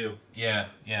 something new. Yeah.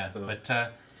 So. But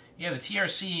the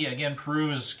TRC again,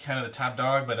 Peru is kind of the top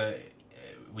dog. But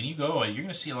when you go, you're going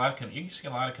to see a lot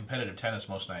of competitive tennis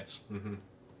most nights. Mm-hmm.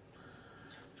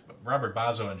 Robert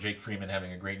Bazo and Jake Freeman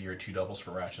having a great year at 2 doubles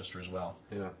for Rochester as well.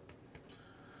 Yeah.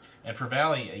 And for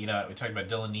Valley, we talked about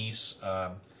Dylan Neese.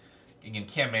 Again,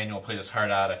 Cam Manuel played his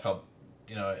heart out. I felt,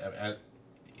 I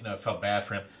felt bad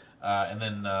for him. And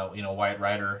then Wyatt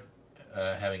Ryder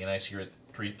having a nice year at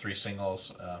three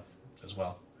singles as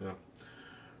well.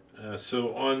 Yeah.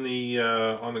 So on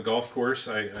the golf course,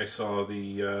 I saw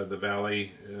the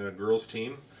Valley girls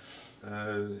team.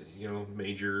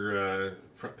 Major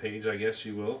front page, I guess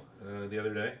you will, the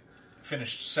other day.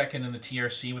 Finished second in the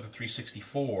TRC with a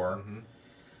 364. Mm-hmm.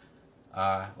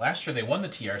 Last year they won the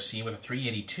TRC with a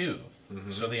 382.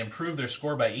 Mm-hmm. So they improved their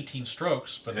score by 18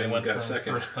 strokes, but they went from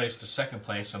first place to second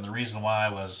place. And the reason why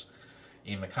was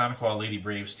a Mechanical Lady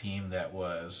Braves team that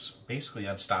was basically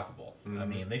unstoppable. Mm-hmm. I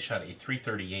mean, they shot a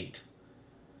 338.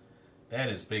 That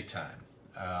is big time.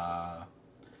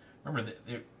 Remember,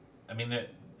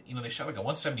 they shot like a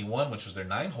 171, which was their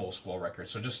 9-hole school record.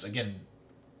 So just, again,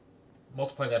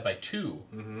 multiply that by 2.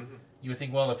 Mm-hmm. You would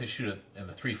think, well, if they shoot in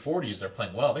the 340s, they're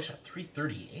playing well. They shot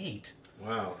 338.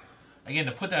 Wow. Again,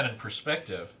 to put that in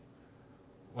perspective,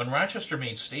 when Rochester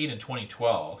made state in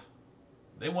 2012,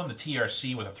 they won the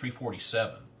TRC with a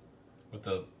 347 with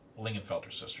the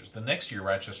Lingenfelter sisters. The next year,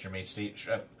 Rochester made state,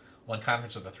 won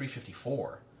conference with a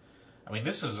 354. I'm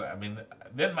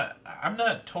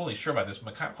not totally sure about this.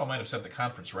 Mechanical might have set the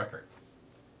conference record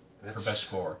for best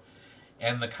score.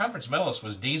 And the conference medalist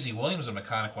was Daisy Williams of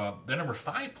Mechanical, their number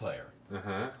 5 player.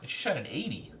 Uh-huh. And she shot an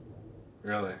 80.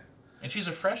 Really? And she's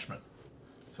a freshman.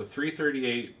 So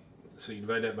 338, so you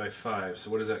divide that by 5.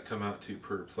 So what does that come out to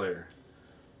per player?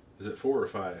 Is it 4 or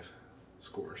 5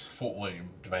 scores? 4, well, you're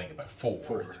dividing it by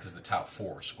 4. Because the top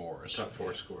 4 scores. Top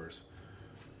 4 scores.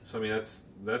 So, I mean,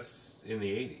 that's in the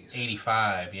 80s.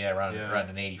 85, around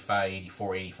an 85,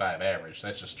 84, 85 average.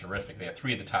 That's just terrific. They had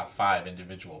 3 of the top 5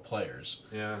 individual players.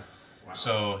 Yeah. Wow.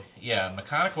 So,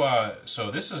 Mechanical. So,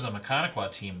 this is a Mechanical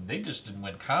team. They just didn't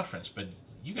win conference, but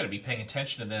you got to be paying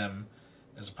attention to them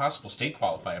as a possible state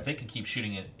qualifier. If they can keep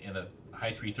shooting it in the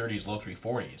high 330s, low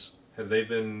 340s. Have they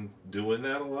been doing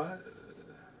that a lot?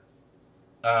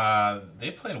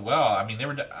 They played well. I mean,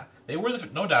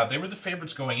 no doubt they were the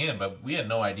favorites going in, but we had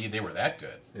no idea they were that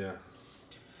good. Yeah.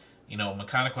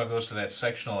 Mechanical goes to that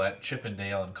sectional at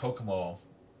Chippendale and Kokomo,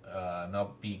 and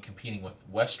they'll be competing with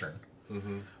Western.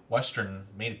 Mm-hmm. Western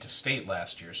made it to state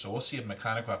last year, so we'll see if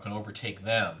Mechanical can overtake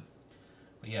them.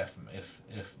 But yeah,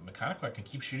 if Mechanical can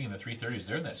keep shooting in the 330s,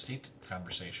 they're in that state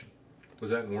conversation.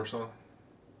 Was that in Warsaw?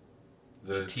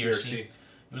 The TRC? It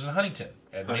was in Huntington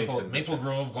at Maple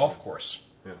Grove Golf Course.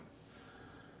 Yeah.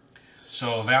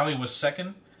 So Valley was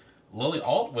second. Lily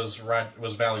Alt was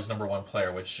Valley's number 1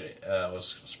 player, which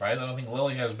was surprising. I don't think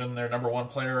Lily has been their number 1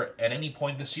 player at any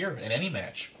point this year in any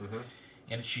match. Mm-hmm.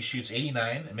 And she shoots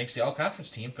 89 and makes the all-conference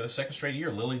team for the second straight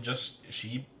year. Lily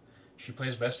she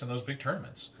plays best in those big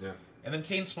tournaments. Yeah. And then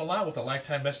Caden Smollett with a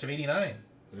lifetime best of 89.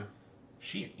 Yeah.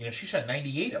 She shot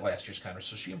 98 at last year's conference,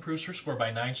 so she improves her score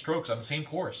by 9 strokes on the same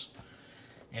course.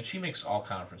 And she makes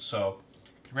all-conference. So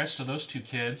congrats to those 2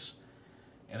 kids.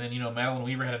 And then, Madeline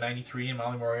Weaver had a 93, and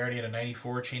Molly Moriarty had a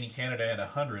 94, Cheney Canada had a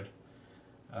 100.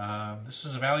 This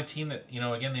is a Valley team that,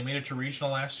 again, they made it to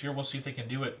regional last year. We'll see if they can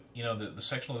do it. The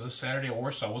sectional is this Saturday at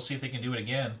Warsaw. We'll see if they can do it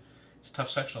again. It's a tough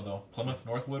sectional, though. Plymouth,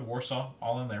 Northwood, Warsaw,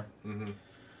 all in there. Mm-hmm.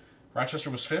 Rochester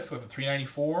was 5th with a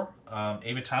 394.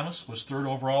 Ava Thomas was 3rd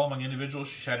overall among individuals.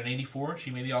 She shot an 84. She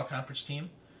made the all-conference team.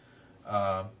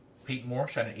 Peyton Moore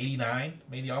shot an 89,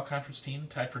 made the all-conference team,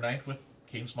 tied for 9th with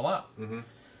Caden Smollett. Mm-hmm.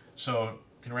 So,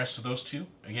 congrats to those 2.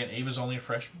 Again, Ava's only a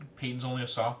freshman. Peyton's only a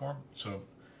sophomore. So,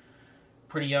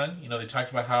 pretty young. They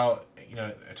talked about how,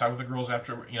 I talked with the girls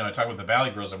after, I talked with the Valley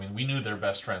girls. I mean, we knew they're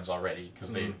best friends already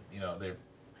because they're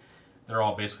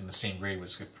all basically in the same grade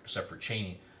except for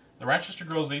Cheney. The Rochester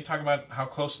girls, they talk about how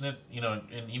close-knit,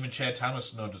 and even Chad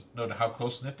Thomas noted how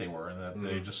close-knit they were and that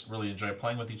they just really enjoy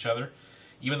playing with each other,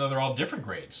 even though they're all different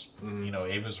grades. Mm-hmm.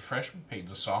 Ava's a freshman,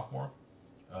 Peyton's a sophomore.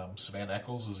 Savannah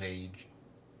Eccles is a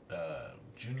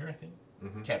junior, I think.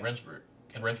 Mm-hmm. Kat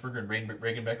Rensberger and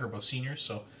Reagan Becker are both seniors,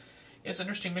 so it's an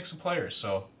interesting mix of players.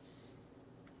 So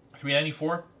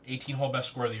 394, 18-hole best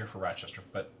score of the year for Rochester,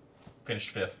 but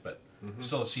finished 5th, but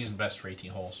still a season best for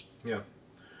 18 holes. Yeah.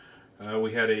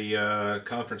 We had a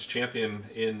conference champion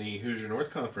in the Hoosier North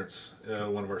Conference,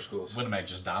 one of our schools. Winnipeg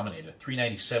just dominated.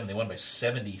 397. They won by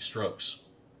 70 strokes.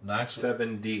 Knox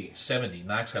 70.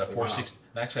 Knox had a 460.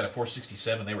 Knox had a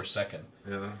 467. They were second.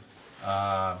 Yeah.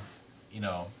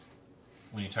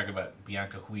 when you talk about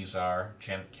Bianca Huizar,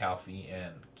 Janet Calfee,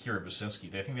 and Kira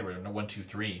Businski, I think they were 1, 2,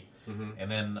 3.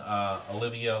 And then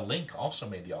Olivia Link also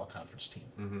made the all-conference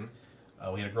team.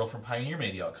 We had a girl from Pioneer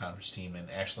made the all-conference team, and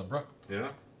Ashlyn Brook. Yeah,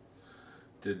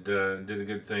 did a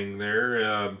good thing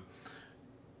there.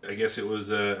 I guess it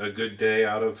was a good day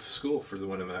out of school for the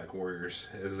Winamac Warriors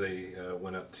as they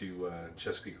went up to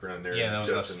Chesapeake Run there. Yeah,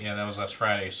 that was last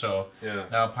Friday. So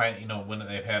now, when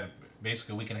they've had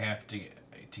basically a week and a half to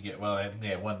get. Well, I think they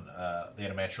had they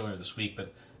had a match earlier this week,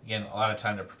 but again, a lot of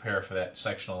time to prepare for that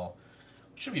sectional.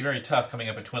 Should be very tough coming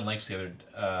up at Twin Lakes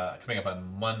coming up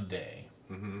on Monday.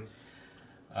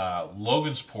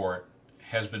 Logansport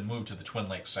has been moved to the Twin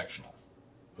Lakes sectional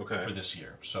for this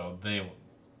year. So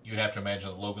you'd have to imagine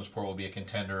that Logansport will be a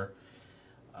contender.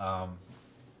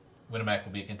 Winamac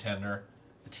will be a contender.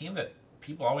 The team that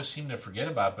people always seem to forget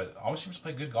about but always seems to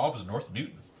play good golf is North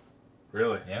Newton.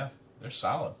 Really? Yeah, they're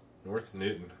solid. North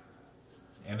Newton.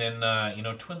 And then,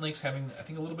 Twin Lakes having, I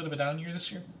think, a little bit of a down year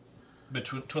this year. But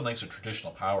Twin Lakes are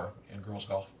traditional power in girls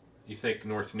golf. You think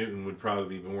North Newton would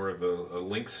probably be more of a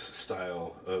links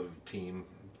style of team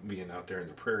being out there in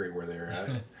the prairie where they're at.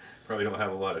 Probably don't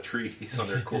have a lot of trees on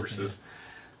their courses.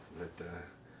 But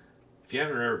if you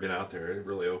haven't ever been out there, it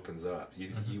really opens up.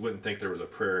 You wouldn't think there was a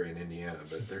prairie in Indiana,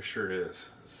 but there sure is.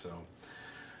 So,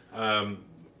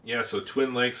 so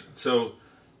Twin Lakes. So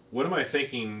what am I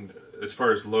thinking as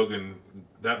far as Logan?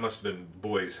 That must have been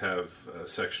boys have a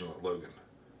sectional at Logan.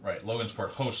 Right, Logansport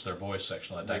hosts their boys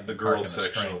sectional at Dyke The Park girls in the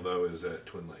sectional, spring. though, is at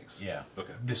Twin Lakes. Yeah.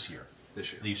 Okay. This year.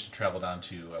 They used to travel down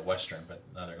to Western, but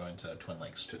now they're going to Twin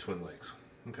Lakes. To Twin Lakes.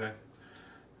 Okay.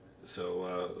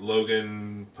 So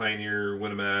Logan, Pioneer,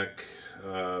 Winamac,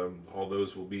 all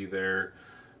those will be there.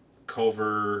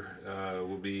 Culver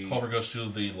will be... Culver goes to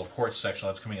the LaPorte section.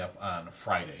 That's coming up on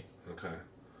Friday. Okay.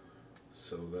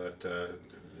 So that...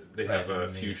 they have a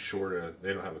few short...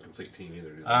 they don't have a complete team either,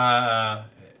 do they?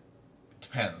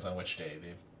 Depends on which day.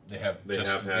 They have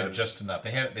just enough.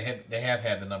 They have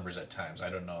had the numbers at times.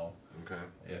 I don't know.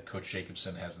 Okay. Coach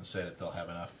Jacobson hasn't said if they'll have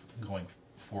enough going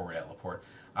forward at LaPorte.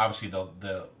 Obviously,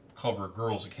 the Culver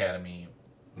Girls Academy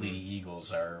Lady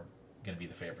Eagles are going to be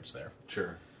the favorites there.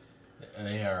 Sure. And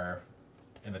they are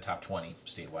in the top 20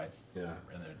 statewide. Yeah.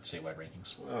 In their statewide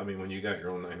rankings. Well, I mean, when you got your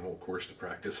own 9-hole course to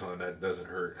practice on, that doesn't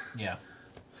hurt. Yeah.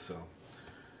 So.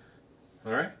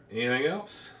 All right. Anything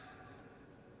else?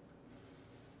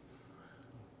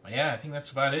 Yeah, I think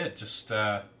that's about it. Just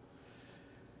it's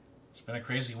been a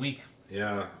crazy week.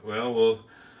 Yeah. Well,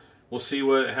 we'll see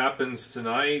what happens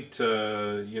tonight.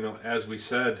 As we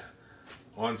said,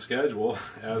 on schedule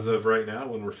as of right now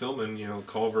when we're filming.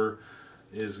 Culver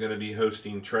is going to be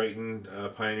hosting Triton.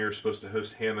 Pioneer is supposed to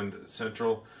host Hammond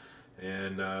Central,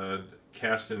 and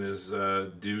Caston is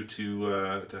due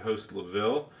to host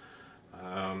LaVille.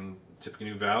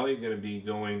 Tippecanoe Valley going to be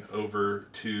going over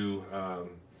to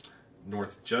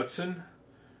North Judson,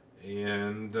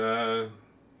 and was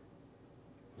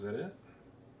that it?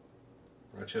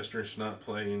 Rochester's not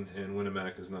playing, and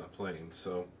Winamac is not playing.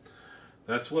 So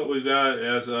that's what we've got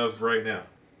as of right now.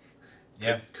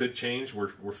 Yeah, could change. We're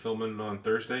filming on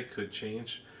Thursday. Could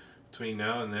change between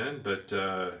now and then, but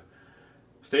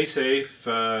stay safe.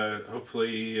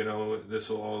 Hopefully,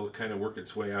 this will all kind of work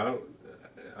its way out.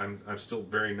 I'm still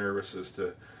very nervous as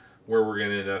to where we're going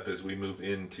to end up as we move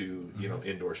into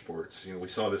indoor sports. We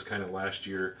saw this kind of last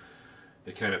year.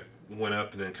 It kind of went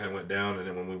up and then kind of went down, and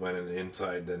then when we went in the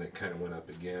inside, then it kind of went up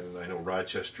again. And I know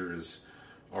Rochester is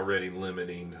already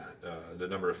limiting the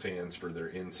number of fans for their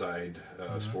inside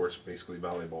sports. Basically,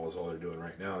 volleyball is all they're doing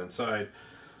right now inside.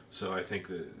 So I think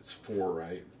that it's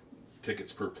 4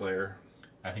 tickets per player.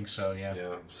 I think so. Yeah.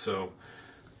 Yeah. So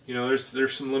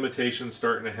there's some limitations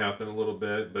starting to happen a little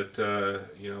bit, but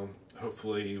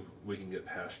hopefully we can get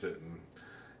past it and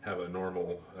have a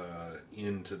normal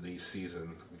end to the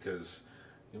season, because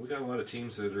we got a lot of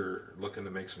teams that are looking to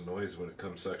make some noise when it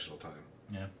comes sectional time.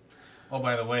 Yeah. Oh,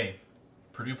 by the way,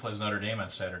 Purdue plays Notre Dame on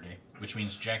Saturday, which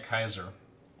means Jack Kaiser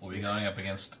will be going up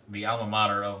against the alma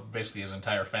mater of basically his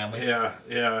entire family. Yeah,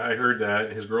 I heard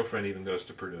that. His girlfriend even goes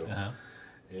to Purdue.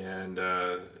 And,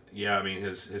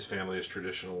 his family is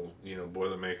traditional,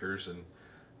 Boilermakers, and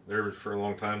there for a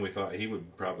long time we thought he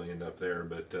would probably end up there,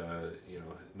 but,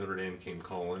 Notre Dame came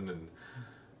calling, and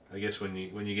I guess when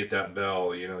you get that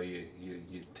bell, you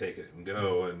take it and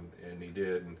go, and he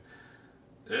did. And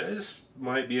this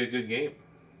might be a good game.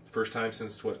 First time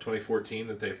since 2014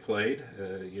 that they've played.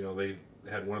 They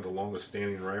had one of the longest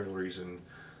standing rivalries in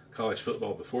college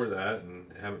football before that,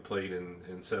 and haven't played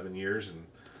in 7 years. And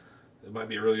it might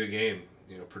be a really good game.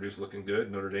 Purdue's looking good,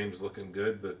 Notre Dame's looking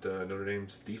good, but Notre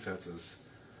Dame's defense is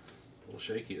a little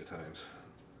shaky at times.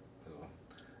 So,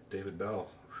 David Bell.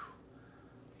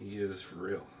 Whew. He is for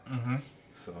real. Mm-hmm.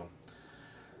 So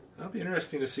that'll be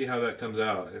interesting to see how that comes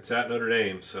out. It's at Notre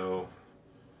Dame, so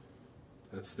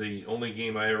that's the only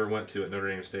game I ever went to at Notre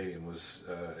Dame Stadium was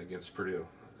against Purdue.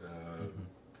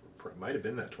 Might have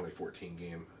been that 2014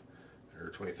 game or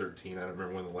 2013. I don't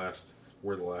remember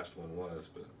where the last one was,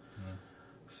 but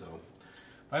so.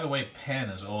 By the way, Penn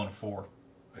is 0-4.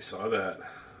 I saw that.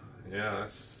 Yeah,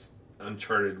 that's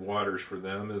uncharted waters for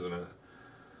them, isn't it?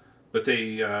 But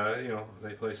they,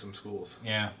 they play some schools.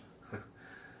 Yeah.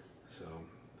 So,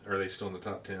 are they still in the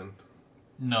top 10?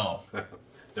 No.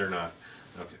 They're not.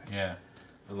 Okay. Yeah.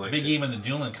 Unlike Big game in the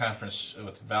Duneland Conference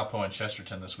with Valpo and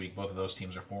Chesterton this week. Both of those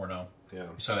teams are 4-0. Yeah.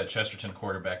 We saw that Chesterton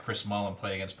quarterback, Chris Mullen,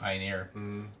 play against Pioneer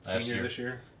last senior year. This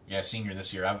year? Yeah, senior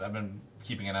this year. I've been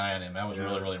keeping an eye on him. I was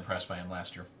really, really impressed by him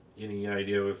last year. Any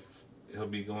idea if he'll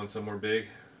be going somewhere big?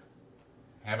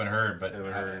 Haven't heard, but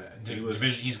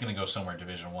He's going to go somewhere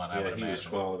Division I. I would imagine. He was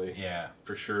quality. Yeah,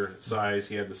 for sure. Size,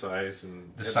 he had the size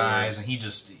and he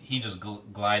just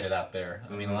glided out there.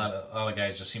 I mean, a lot of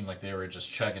guys just seemed like they were just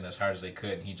chugging as hard as they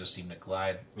could, and he just seemed to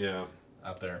glide. Yeah,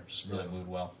 out there, just really moved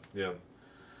well. Yeah.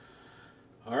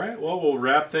 All right, well, we'll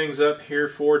wrap things up here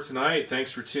for tonight.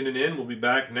 Thanks for tuning in. We'll be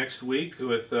back next week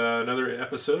with another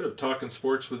episode of Talking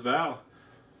Sports with Val.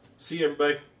 See you,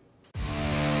 everybody.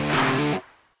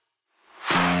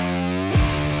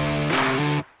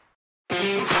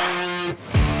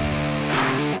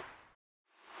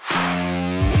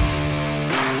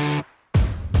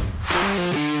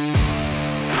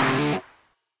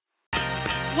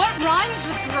 What rhymes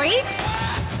with great?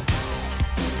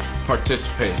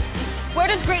 Participate. Where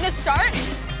does greatness start?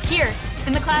 Here,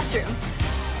 in the classroom.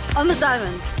 On the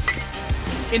diamond.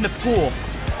 In the pool.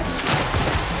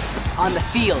 On the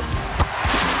field.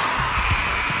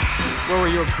 Where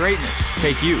will your greatness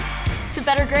take you? To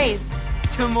better grades.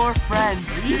 To more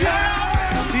friends.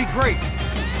 Yeah! Be great.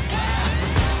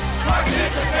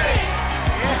 Participate!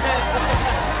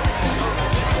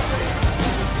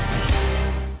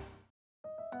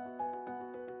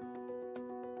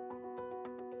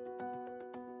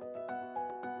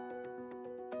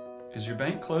 Is your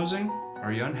bank closing?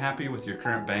 Are you unhappy with your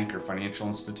current bank or financial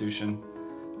institution?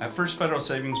 At First Federal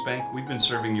Savings Bank, we've been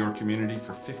serving your community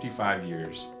for 55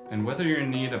 years. And whether you're in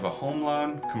need of a home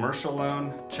loan, commercial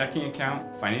loan, checking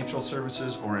account, financial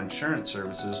services, or insurance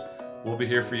services, we'll be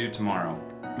here for you tomorrow.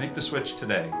 Make the switch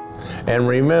today. And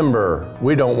remember,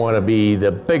 we don't want to be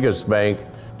the biggest bank,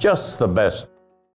 just the best.